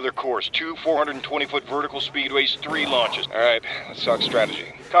no other course. 2 420-foot vertical speedways, 3 launches. All right, let's talk strategy.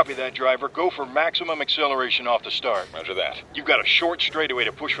 Copy that, driver. Go for maximum acceleration off the start. Roger that. You've got a short straightaway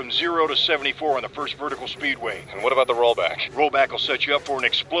to push from 0 to 74 on the first vertical speedway. And what about the rollback? Rollback will set you up for an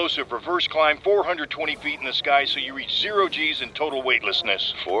explosive reverse climb 420 feet in the sky so you reach 0 G's in total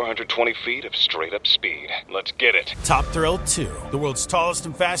weightlessness. 420 feet of straight-up speed. Let's get it. Top Thrill 2, the world's tallest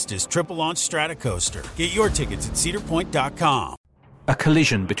and fastest triple-launch Stratocoaster. Get your tickets at cedarpoint.com. A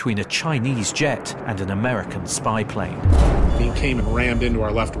collision between a Chinese jet and an American spy plane. He came and rammed into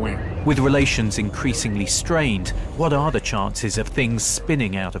our left wing. With relations increasingly strained, what are the chances of things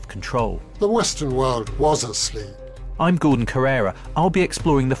spinning out of control? The Western world was asleep. I'm Gordon Carrera. I'll be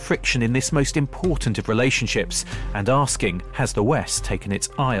exploring the friction in this most important of relationships and asking, has the West taken its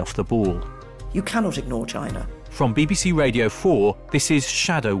eye off the ball? You cannot ignore China. From BBC Radio 4, this is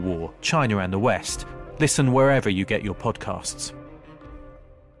Shadow War, China and the West. Listen wherever you get your podcasts.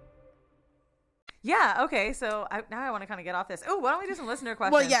 Yeah, okay, so now I want to kind of get off this. Oh, why don't we do some listener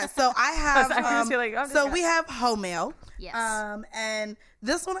questions? Well, yeah, so I have, we have home mail. Yes. And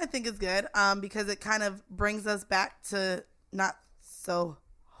this one I think is good because it kind of brings us back to not so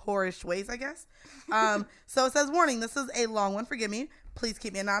whorish ways, I guess. So it says, warning, this is a long one, forgive me. Please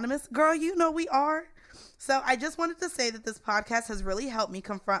keep me anonymous. Girl, you know we are. So I just wanted to say that this podcast has really helped me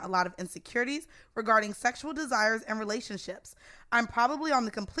confront a lot of insecurities regarding sexual desires and relationships. I'm probably on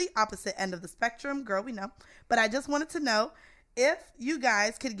the complete opposite end of the spectrum, girl, we know. But I just wanted to know if you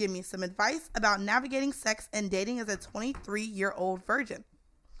guys could give me some advice about navigating sex and dating as a 23-year-old virgin.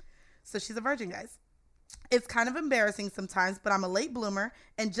 So she's a virgin, guys. It's kind of embarrassing sometimes, but I'm a late bloomer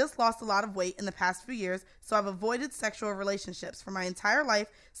and just lost a lot of weight in the past few years, so I've avoided sexual relationships for my entire life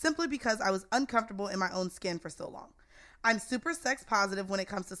simply because I was uncomfortable in my own skin for so long. I'm super sex positive when it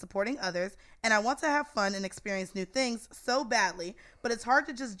comes to supporting others, and I want to have fun and experience new things so badly, but it's hard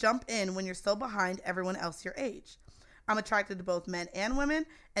to just jump in when you're so behind everyone else your age. I'm attracted to both men and women,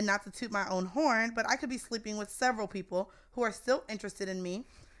 and not to toot my own horn, but I could be sleeping with several people who are still interested in me,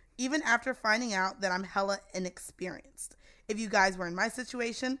 even after finding out that I'm hella inexperienced. If you guys were in my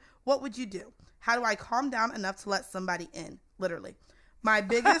situation, what would you do? How do I calm down enough to let somebody in? Literally. My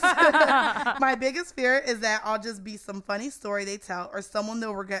biggest fear is that I'll just be some funny story they tell or someone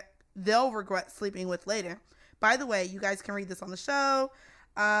they'll regret sleeping with later. By the way, you guys can read this on the show.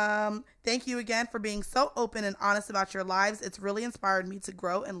 Thank you again for being so open and honest about your lives. It's really inspired me to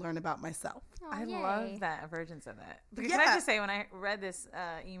grow and learn about myself. I love that emergence of it. Because can I just say, when I read this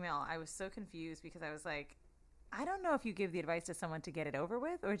email, I was so confused because I was like, I don't know if you give the advice to someone to get it over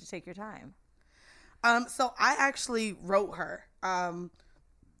with or to take your time. So I actually wrote her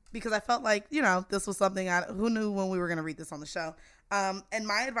because I felt like, this was something who knew when we were going to read this on the show. And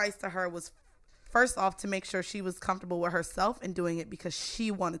my advice to her was, first off, to make sure she was comfortable with herself and doing it because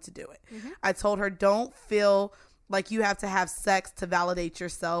she wanted to do it. Mm-hmm. I told her, don't feel like you have to have sex to validate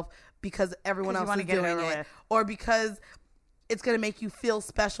yourself because everyone else is doing it or because it's going to make you feel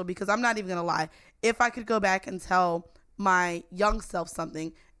special. Because I'm not even going to lie. If I could go back and tell my young self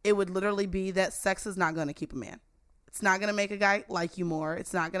something, it would literally be that sex is not going to keep a man. It's not going to make a guy like you more.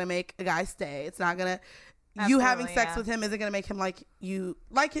 It's not going to make a guy stay. It's not going to... you having sex with him isn't going to make him like you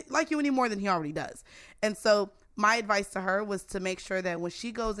any more than he already does. And so my advice to her was to make sure that when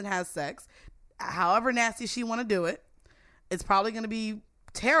she goes and has sex, however nasty she want to do it, it's probably going to be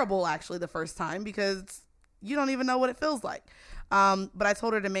terrible actually the first time because you don't even know what it feels like. But I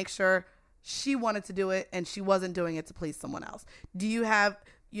told her to make sure she wanted to do it and she wasn't doing it to please someone else. Do you have...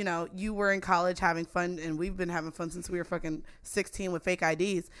 you were in college having fun, and we've been having fun since we were fucking 16 with fake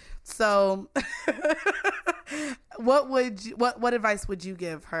IDs. So what advice would you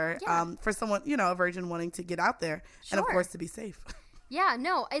give her for someone, a virgin wanting to get out there and, of course, to be safe? Yeah,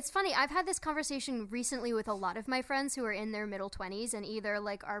 no, it's funny. I've had this conversation recently with a lot of my friends who are in their middle 20s and either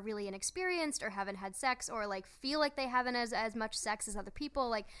like are really inexperienced or haven't had sex or like feel like they haven't as much sex as other people.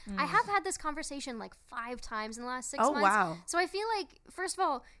 Like I have had this conversation like 5 times in the last 6 months. Oh, wow. So I feel like, first of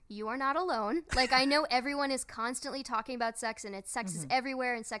all, you are not alone. Like I know everyone is constantly talking about sex and sex is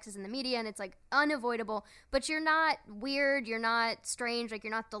everywhere and sex is in the media and it's like unavoidable, but you're not weird. You're not strange. Like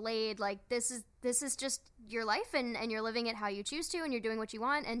you're not delayed. Like this is just your life and you're living it how you choose to and you're doing what you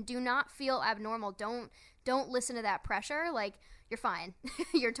want and do not feel abnormal. Don't listen to that pressure. Like you're fine.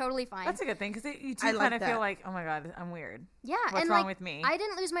 You're totally fine. That's a good thing because you do kind of feel like, oh my God, I'm weird. Yeah. What's wrong with me? I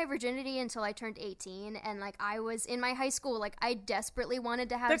didn't lose my virginity until I turned 18 and like I was in my high school. Like I desperately wanted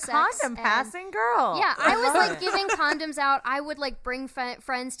to have sex. The condom passing girl. Yeah. I was like giving condoms out. I would like bring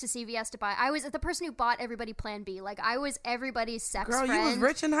friends to CVS to buy. I was the person who bought everybody Plan B. Like I was everybody's sex friend. Girl, you was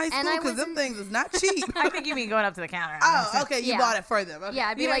rich in high school because them things is not cheap. I think you mean going up to the counter. Oh, okay. You bought it for them. Okay. Yeah.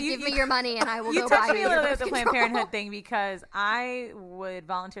 I'd be like, give me your money and I will go buy you. You touched me a little bit with the Planned Parenthood thing because I would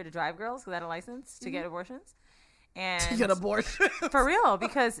volunteer to drive girls because I had a license to get abortions. And to get abortion. For real,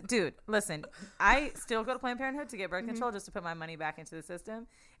 because, dude, listen, I still go to Planned Parenthood to get birth control just to put my money back into the system.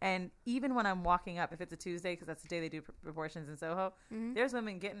 And even when I'm walking up, if it's a Tuesday, because that's the day they do abortions in Soho, there's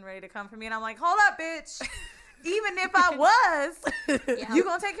women getting ready to come for me. And I'm like, hold up, bitch. Even if I was, you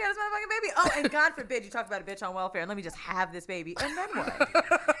gonna take care of this motherfucking baby? Oh, and God forbid you talk about a bitch on welfare and let me just have this baby. And then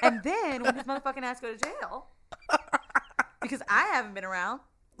what? And then when this motherfucking ass go to jail, because I haven't been around.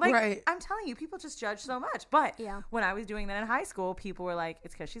 Like, I'm telling you, people just judge so much. But when I was doing that in high school, people were like,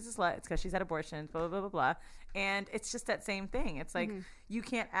 it's because she's a slut. It's because she's had abortions, blah, blah, blah, blah, blah. And it's just that same thing. It's like, you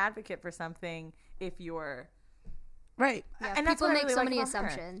can't advocate for something if you're... Right. Yeah, and that's people what make so many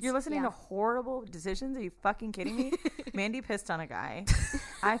assumptions. You're listening to horrible decisions. Are you fucking kidding me? Mandy pissed on a guy.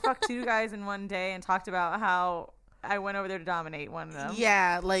 I fucked 2 guys in one day and talked about how... I went over there to dominate one of them.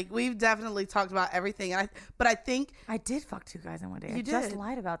 Yeah, like we've definitely talked about everything. But I think I did fuck 2 guys in one day. You I did. just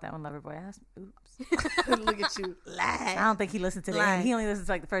lied about that when Loverboy asked. Oops. Look at you, lie. I don't think he listened to the end. He only listens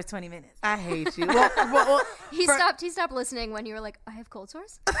to like the first 20 minutes. I hate you. He stopped listening when you were like, I have cold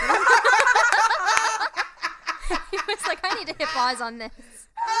sores. He was like, I need to hit pause on this.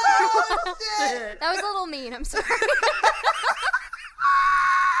 Oh, shit. That was a little mean. I'm sorry.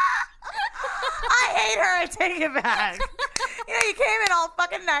 I hate her. I take it back. You came in all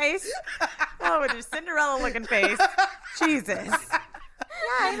fucking nice. Oh, with your Cinderella looking face. Jesus.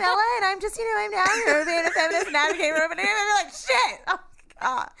 Yeah, I'm Ella, and I'm just, I'm down here being a feminist and advocating for women. And I'm like, shit. Oh,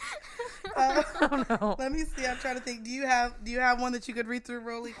 God. Oh, no. Let me see. I'm trying to think. Do you have one that you could read through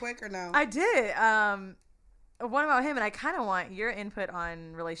really quick or no? I did. One about him, and I kind of want your input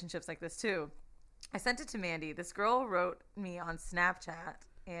on relationships like this, too. I sent it to Mandy. This girl wrote me on Snapchat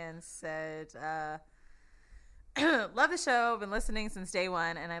and said, love the show, been listening since day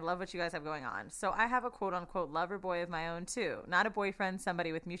one, and I love what you guys have going on. So I have a quote-unquote lover boy of my own, too. Not a boyfriend,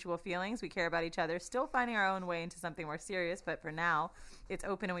 somebody with mutual feelings. We care about each other, still finding our own way into something more serious, but for now, it's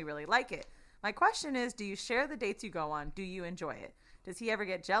open and we really like it. My question is, do you share the dates you go on? Do you enjoy it? Does he ever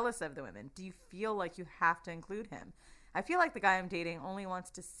get jealous of the women? Do you feel like you have to include him? I feel like the guy I'm dating only wants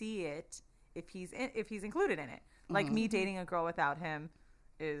to see it if he's included in it. Like me dating a girl without him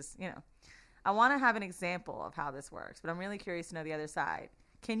is, I want to have an example of how this works, but I'm really curious to know the other side.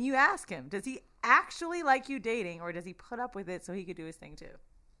 Can you ask him? Does he actually like you dating, or does he put up with it so he could do his thing too?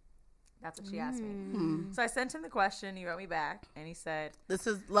 That's what she asked me. So I sent him the question. He wrote me back, and he said, "This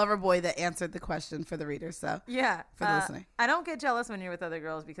is Loverboy that answered the question for the reader." So yeah, for the listener, I don't get jealous when you're with other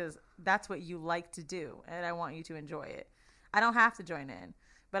girls because that's what you like to do, and I want you to enjoy it. I don't have to join in,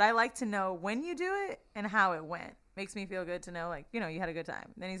 but I like to know when you do it and how it went. Makes me feel good to know, like, you had a good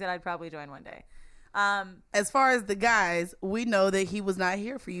time. Then he said I'd probably join one day. As far as the guys, we know that he was not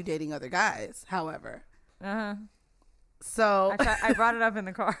here for you dating other guys. However, so I brought it up in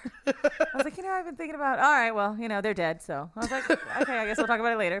the car. I was like, I've been thinking about. All right, well, they're dead. So I was like, okay, I guess we'll talk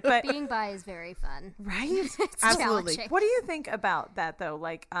about it later. But being bi is very fun, right? It's absolutely. challenging. What do you think about that, though?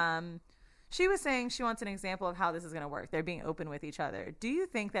 Like, she was saying she wants an example of how this is going to work. They're being open with each other. Do you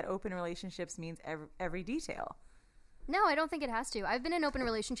think that open relationships means every detail? No, I don't think it has to. I've been in open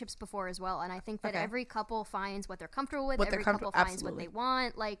relationships before as well, and I think that every couple finds what they're comfortable with. Every couple finds what they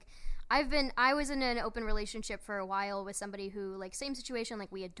want. Like, I was in an open relationship for a while with somebody who, like, same situation,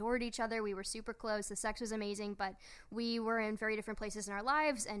 like, we adored each other, we were super close, the sex was amazing, but we were in very different places in our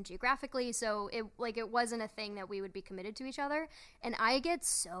lives and geographically, so it wasn't a thing that we would be committed to each other, and I get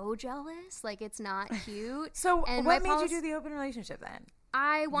so jealous, like, it's not cute. So and what made you do the open relationship then?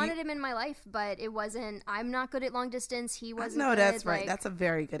 I wanted him in my life, but it wasn't. I'm not good at long distance. He wasn't. No, good, that's right. That's a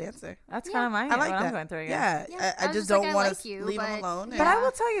very good answer. That's kind of I like what that. I'm going through. Yeah, I just don't want to leave him alone. But I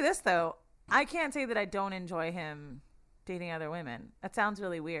will tell you this though, I can't say that I don't enjoy him dating other women. That sounds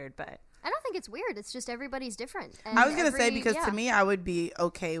really weird, but I don't think it's weird. It's just everybody's different. And I was gonna say because to me, I would be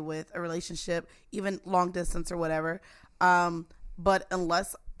okay with a relationship, even long distance or whatever. But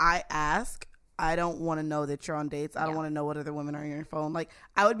unless I ask, I don't want to know that you're on dates. I don't want to know what other women are on your phone. Like,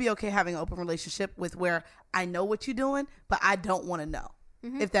 I would be okay having an open relationship with where I know what you're doing, but I don't want to know,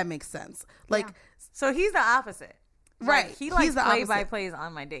 if that makes sense. Like, so he's the opposite. Right. Like, he likes He's the play-by-plays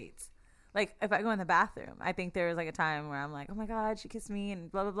on my dates. Like, if I go in the bathroom, I think there was like a time where I'm like, oh my God, she kissed me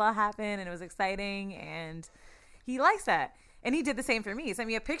and blah, blah, blah happened and it was exciting. And he likes that. And he did the same for me. He sent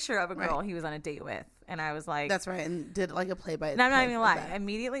me a picture of a girl he was on a date with. And I was like... That's right. And did like a play-by-play. And I'm not even gonna lie.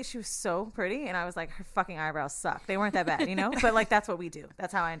 Immediately, she was so pretty. And I was like, her fucking eyebrows suck. They weren't that bad, But like, that's what we do.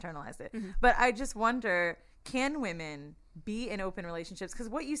 That's how I internalized it. But I just wonder, can women be in open relationships? Because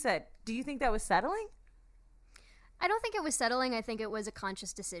what you said, do you think that was settling? I don't think it was settling. I think it was a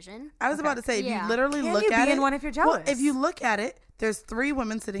conscious decision. I was about to say, if you literally Can look you at be it... in one if you're jealous? Well, if you look at it, there's 3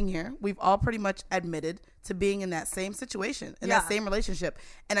 women sitting here. We've all pretty much admitted to being in that same situation, in that same relationship.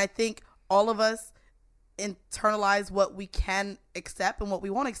 And I think all of us internalize what we can accept and what we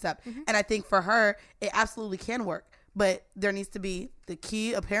won't accept. And I think for her, it absolutely can work. But there needs to be the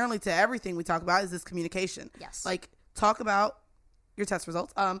key, apparently, to everything we talk about is this communication. Yes. Like, talk about your test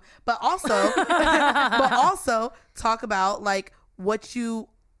results, but also talk about like what you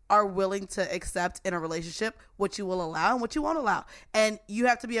are willing to accept in a relationship, what you will allow and what you won't allow, and you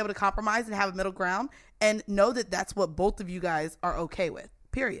have to be able to compromise and have a middle ground and know that that's what both of you guys are okay with,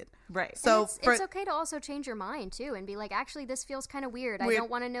 period. Right. So it's okay to also change your mind too and be like, actually, this feels kind of weird. I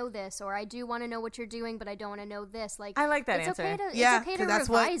don't want to know this, or I do want to know what you're doing, but I don't want to know this. Like, I like that it's answer. Okay to, yeah, it's okay to that's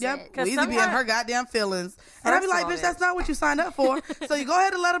revise what. it. We either be in her goddamn feelings, and I'd be like, bitch, that's not what you signed up for. So you go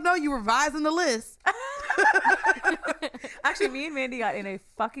ahead and let them know you revising the list. Actually, me and Mandy got in a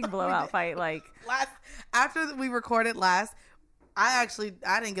fucking blowout fight. Like after we recorded last. I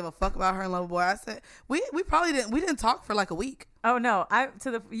didn't give a fuck about her and Loverboy. I said we probably didn't talk for like a week. Oh no!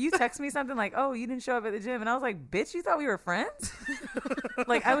 You text me something like, "Oh, you didn't show up at the gym," and I was like, "Bitch, you thought we were friends?"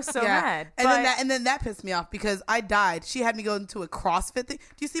 Like, I was so mad. And then that pissed me off because I died. She had me go into a CrossFit thing.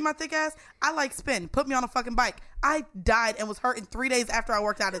 Do you see my thick ass? I like spin. Put me on a fucking bike. I died and was hurting 3 days after I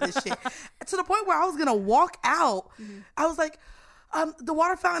worked out of this shit to the point where I was gonna walk out. I was like, the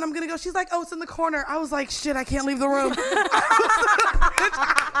water fountain, I'm gonna go. She's like, oh, it's in the corner. I was like, shit, I can't leave the room.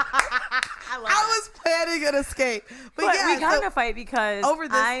 I was planning an escape. But yeah, we got in a fight because over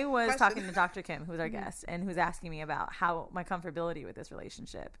this I was question. talking to Dr. Kim, who's our guest, and who's asking me about how my comfortability with this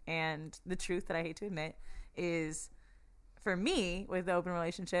relationship. And the truth that I hate to admit is, for me, with the open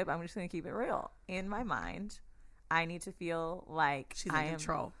relationship, I'm just gonna keep it real. In my mind, I need to feel like she's in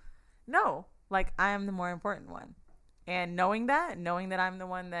control. No, like I am the more important one. And knowing that I'm the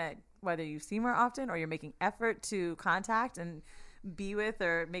one that, whether you see more often or you're making effort to contact and be with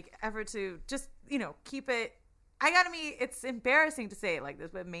or make effort to just, keep it it's embarrassing to say it like this,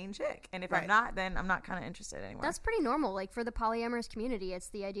 but main chick. And if I'm not, then I'm not kind of interested anymore. That's pretty normal. Like for the polyamorous community, it's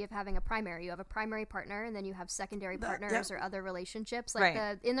the idea of having a primary. You have a primary partner, and then you have secondary partners or other relationships.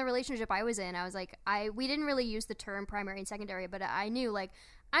 Like in the relationship I was in, I was like, we didn't really use the term primary and secondary, but I knew like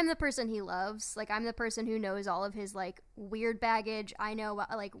I'm the person he loves. Like I'm the person who knows all of his like weird baggage. I know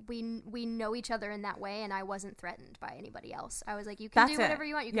like we know each other in that way, and I wasn't threatened by anybody else. I was like, you can do whatever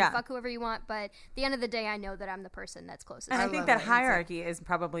you want. You can fuck whoever you want, but at the end of the day, I know that I'm the person that's closest. And I think that hierarchy is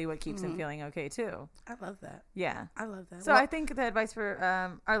probably what keeps him feeling okay too. I love that. Yeah, I love that. So I think the advice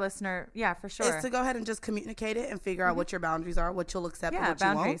for our listener, for sure, is to go ahead and just communicate it and figure out what your boundaries are, what you'll accept, and what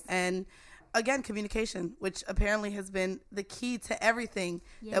you won't, and. Again, communication, which apparently has been the key to everything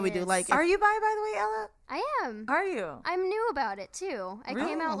that we do. Like, are you by the way, Ella? I am. Are you? I'm new about it too. I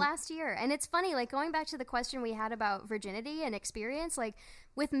came out last year, and it's funny. Like going back to the question we had about virginity and experience, like.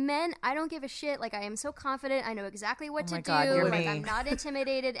 With men, I don't give a shit. Like, I am so confident. I know exactly what to do. Like, I'm not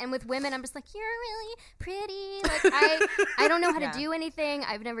intimidated. And with women, I'm just like, you're really pretty. Like, I don't know how to do anything.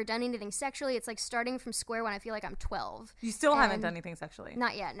 I've never done anything sexually. It's like starting from square when I feel like I'm 12. You still haven't done anything sexually?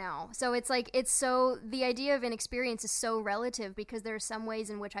 Not yet, no. So it's like, the idea of inexperience is so relative because there are some ways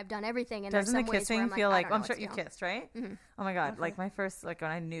in which I've done everything. And doesn't there's the some ways where kissing I'm feel like, I'm sure you kissed, right? Mm-hmm. Oh my God. Okay. Like my first, like when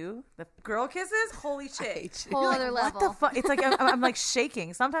I knew the girl kisses, holy shit. Whole like, other level. What the fuck? It's like, I'm like shaking.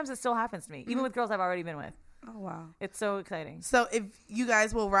 Sometimes it still happens to me, even with girls I've already been with. Oh, wow. It's so exciting. So if you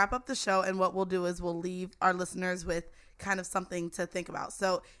guys will wrap up the show, and what we'll do is we'll leave our listeners with kind of something to think about.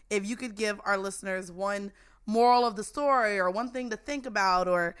 So if you could give our listeners one moral of the story or one thing to think about,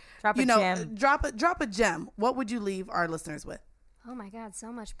 or drop a gem, what would you leave our listeners with? Oh my God,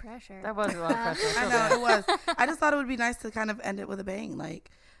 so much pressure. That was a lot of pressure. I know it was. I just thought it would be nice to kind of end it with a bang.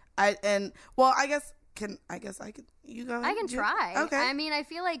 Like, I guess I could. You go ahead. I can try. Okay. I mean, I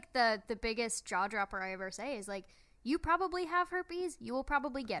feel like the biggest jaw dropper I ever say is like, you probably have herpes. You will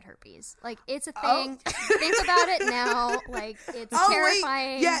probably get herpes. Like, it's a thing. Think about it now. Like, it's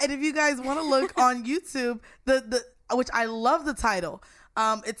terrifying. Wait. Yeah, and if you guys want to look on YouTube, the which I love the title.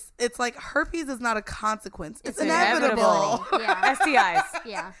 It's like herpes is not a consequence. It's inevitable. Yeah. STIs.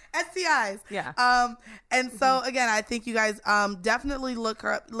 Yeah. STIs. Yeah. And so again, I think you guys definitely look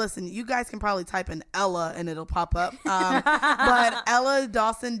her up. Listen, you guys can probably type in Ella and it'll pop up. But Ella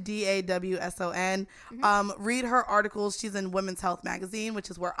Dawson, Dawson. Read her articles. She's in Women's Health magazine, which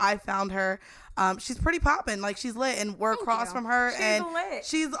is where I found her. She's pretty popping. Like, she's lit, and we're across from her. She's lit.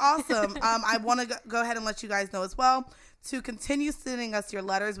 She's awesome. I want to go ahead and let you guys know as well to continue sending us your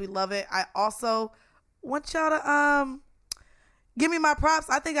letters. We love it. I also want y'all to give me my props.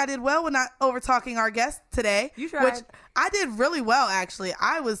 I think I did well with not over talking our guest today. You tried. Which I did really well, actually.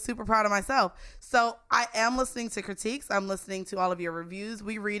 I was super proud of myself. So I am listening to critiques. I'm listening to all of your reviews.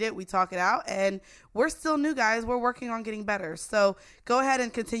 We read it. We talk it out. And we're still new, guys. We're working on getting better. So go ahead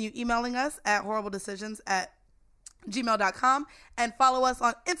and continue emailing us at horribledecisions@gmail.com and follow us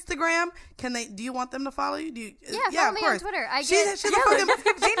on Instagram. Do you want them to follow you? Follow me on Twitter. She know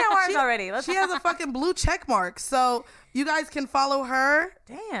ours already. She has a fucking blue check mark, so you guys can follow her.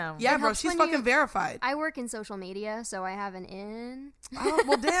 Damn. Yeah, bro, she's fucking verified. I work in social media, so I have an in. Oh,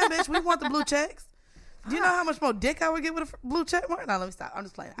 well, damn, bitch, we want the blue checks. Do you know how much more dick I would get with a blue check mark? No, let me stop. I'm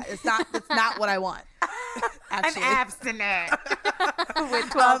just playing. It's not what I want. Actually. An abstinent with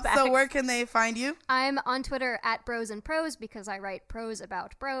 12 So where can they find you? I'm on Twitter at Bros and Pros because I write prose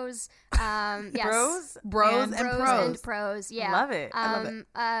about bros. Yes. Bros and pros. Yeah. Love it. I love it.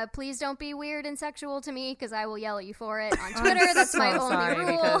 Please don't be weird and sexual to me because I will yell at you for it on Twitter. That's my only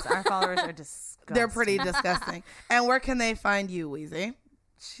rule. Because our followers are disgusting. They're pretty disgusting. And where can they find you, Weezy?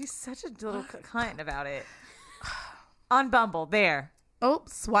 She's such a little cunt about it. On Bumble, there. Oh,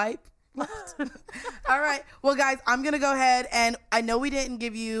 swipe left. All right. Well, guys, I'm going to go ahead, and I know we didn't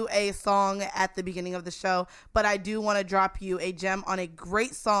give you a song at the beginning of the show, but I do want to drop you a gem on a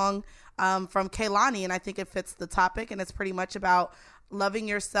great song from Kehlani, and I think it fits the topic, and it's pretty much about loving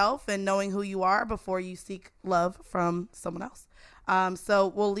yourself and knowing who you are before you seek love from someone else. So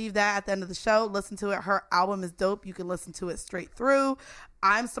we'll leave that at the end of the show. Listen to it. Her album is dope. You can listen to it straight through.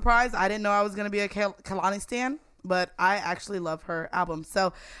 I'm surprised. I didn't know I was going to be a Kehlani stan, but I actually love her album.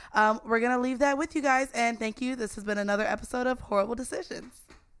 So we're going to leave that with you guys. And thank you. This has been another episode of Horrible Decisions.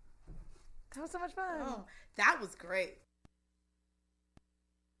 That was so much fun. Oh, that was great.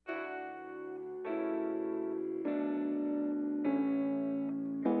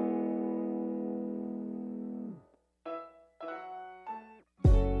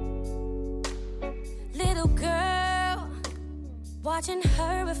 Little girl, watching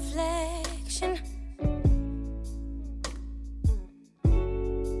her reflection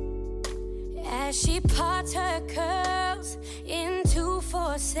as she parts her curls into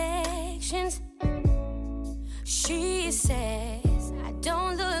 4 sections. She says, I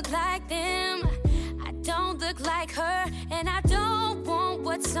don't look like them, I don't look like her, and I don't want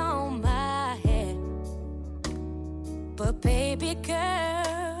what's on my head. But baby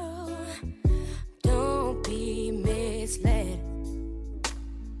girl, don't be misled.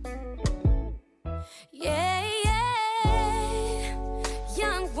 Yeah, yeah,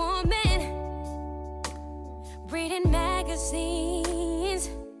 young woman, reading magazines,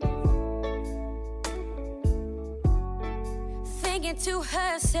 thinking to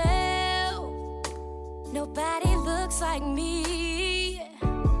herself, nobody looks like me.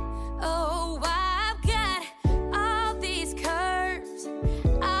 Oh, I've got all these curves,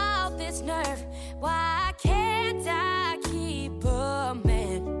 all this nerve. Why can't I keep a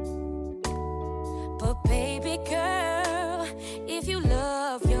man? But baby girl, if you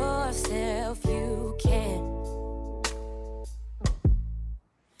love yourself, you can.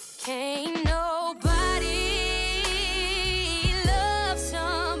 Can't nobody love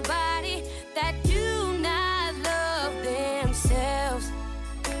somebody that do not love themselves.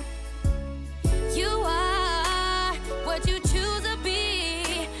 You are what you choose to be.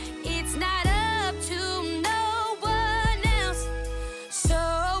 It's not up to no one else.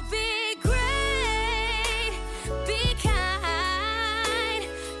 So be great, be kind.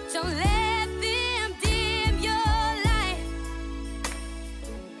 Don't let them dim your light.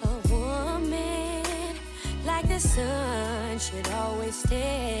 A woman like the sun should always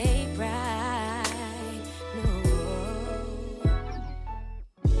stay bright. No.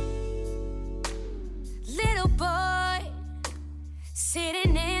 Little boy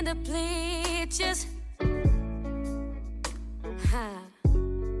sitting in the bleachers,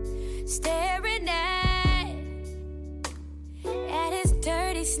 staring at his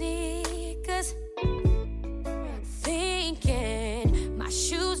dirty sneakers, thinking my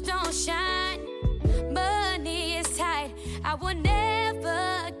shoes don't shine, money is tight, I will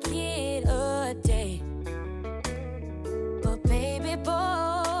never get a day. But baby boy,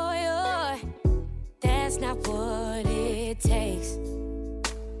 oh, that's not what it takes.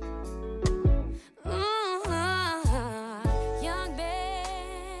 Young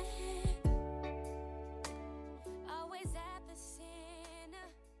man, always at the center.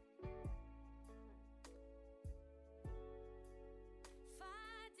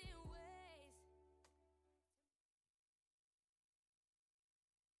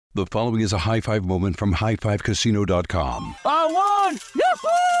 The following is a high-five moment from highfivecasino.com. I won!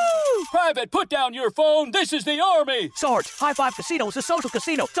 Yahoo! Private, put down your phone. This is the Army. Sarge, High Five Casino is a social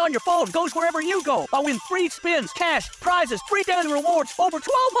casino. It's on your phone. Goes wherever you go. I win free spins, cash, prizes, free daily rewards, over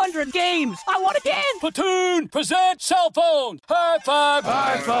 1,200 games. I won again. Platoon, present cell phone. High Five.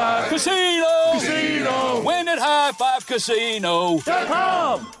 High Five. Casino. Casino. Win at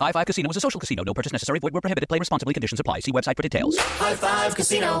highfivecasino.com. High Five Casino is a social casino. No purchase necessary. Void where prohibited. Play responsibly. Conditions apply. See website for details. High Five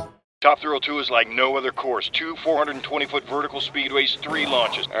Casino. Top Thrill 2 is like no other course. 2 420-foot vertical speedways, 3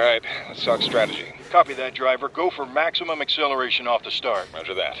 launches. All right, let's talk strategy. Copy that, driver. Go for maximum acceleration off the start.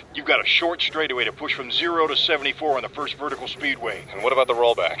 Roger that. You've got a short straightaway to push from 0 to 74 on the first vertical speedway. And what about the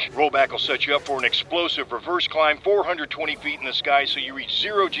rollback? Rollback will set you up for an explosive reverse climb 420 feet in the sky so you reach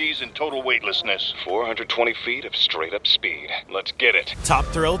 0 G's in total weightlessness. 420 feet of straight-up speed. Let's get it. Top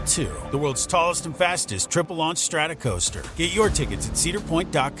Thrill 2, the world's tallest and fastest triple-launch Stratocoaster. Get your tickets at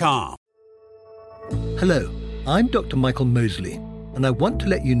cedarpoint.com. Hello, I'm Dr. Michael Mosley, and I want to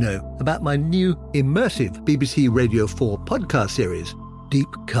let you know about my new immersive BBC Radio 4 podcast series, Deep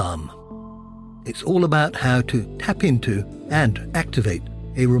Calm. It's all about how to tap into and activate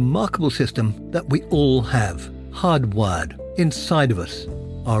a remarkable system that we all have, hardwired inside of us,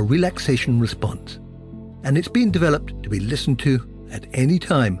 our relaxation response. And it's been developed to be listened to at any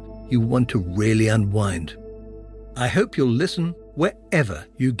time you want to really unwind. I hope you'll listen wherever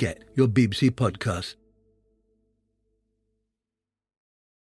you get your BBC podcasts.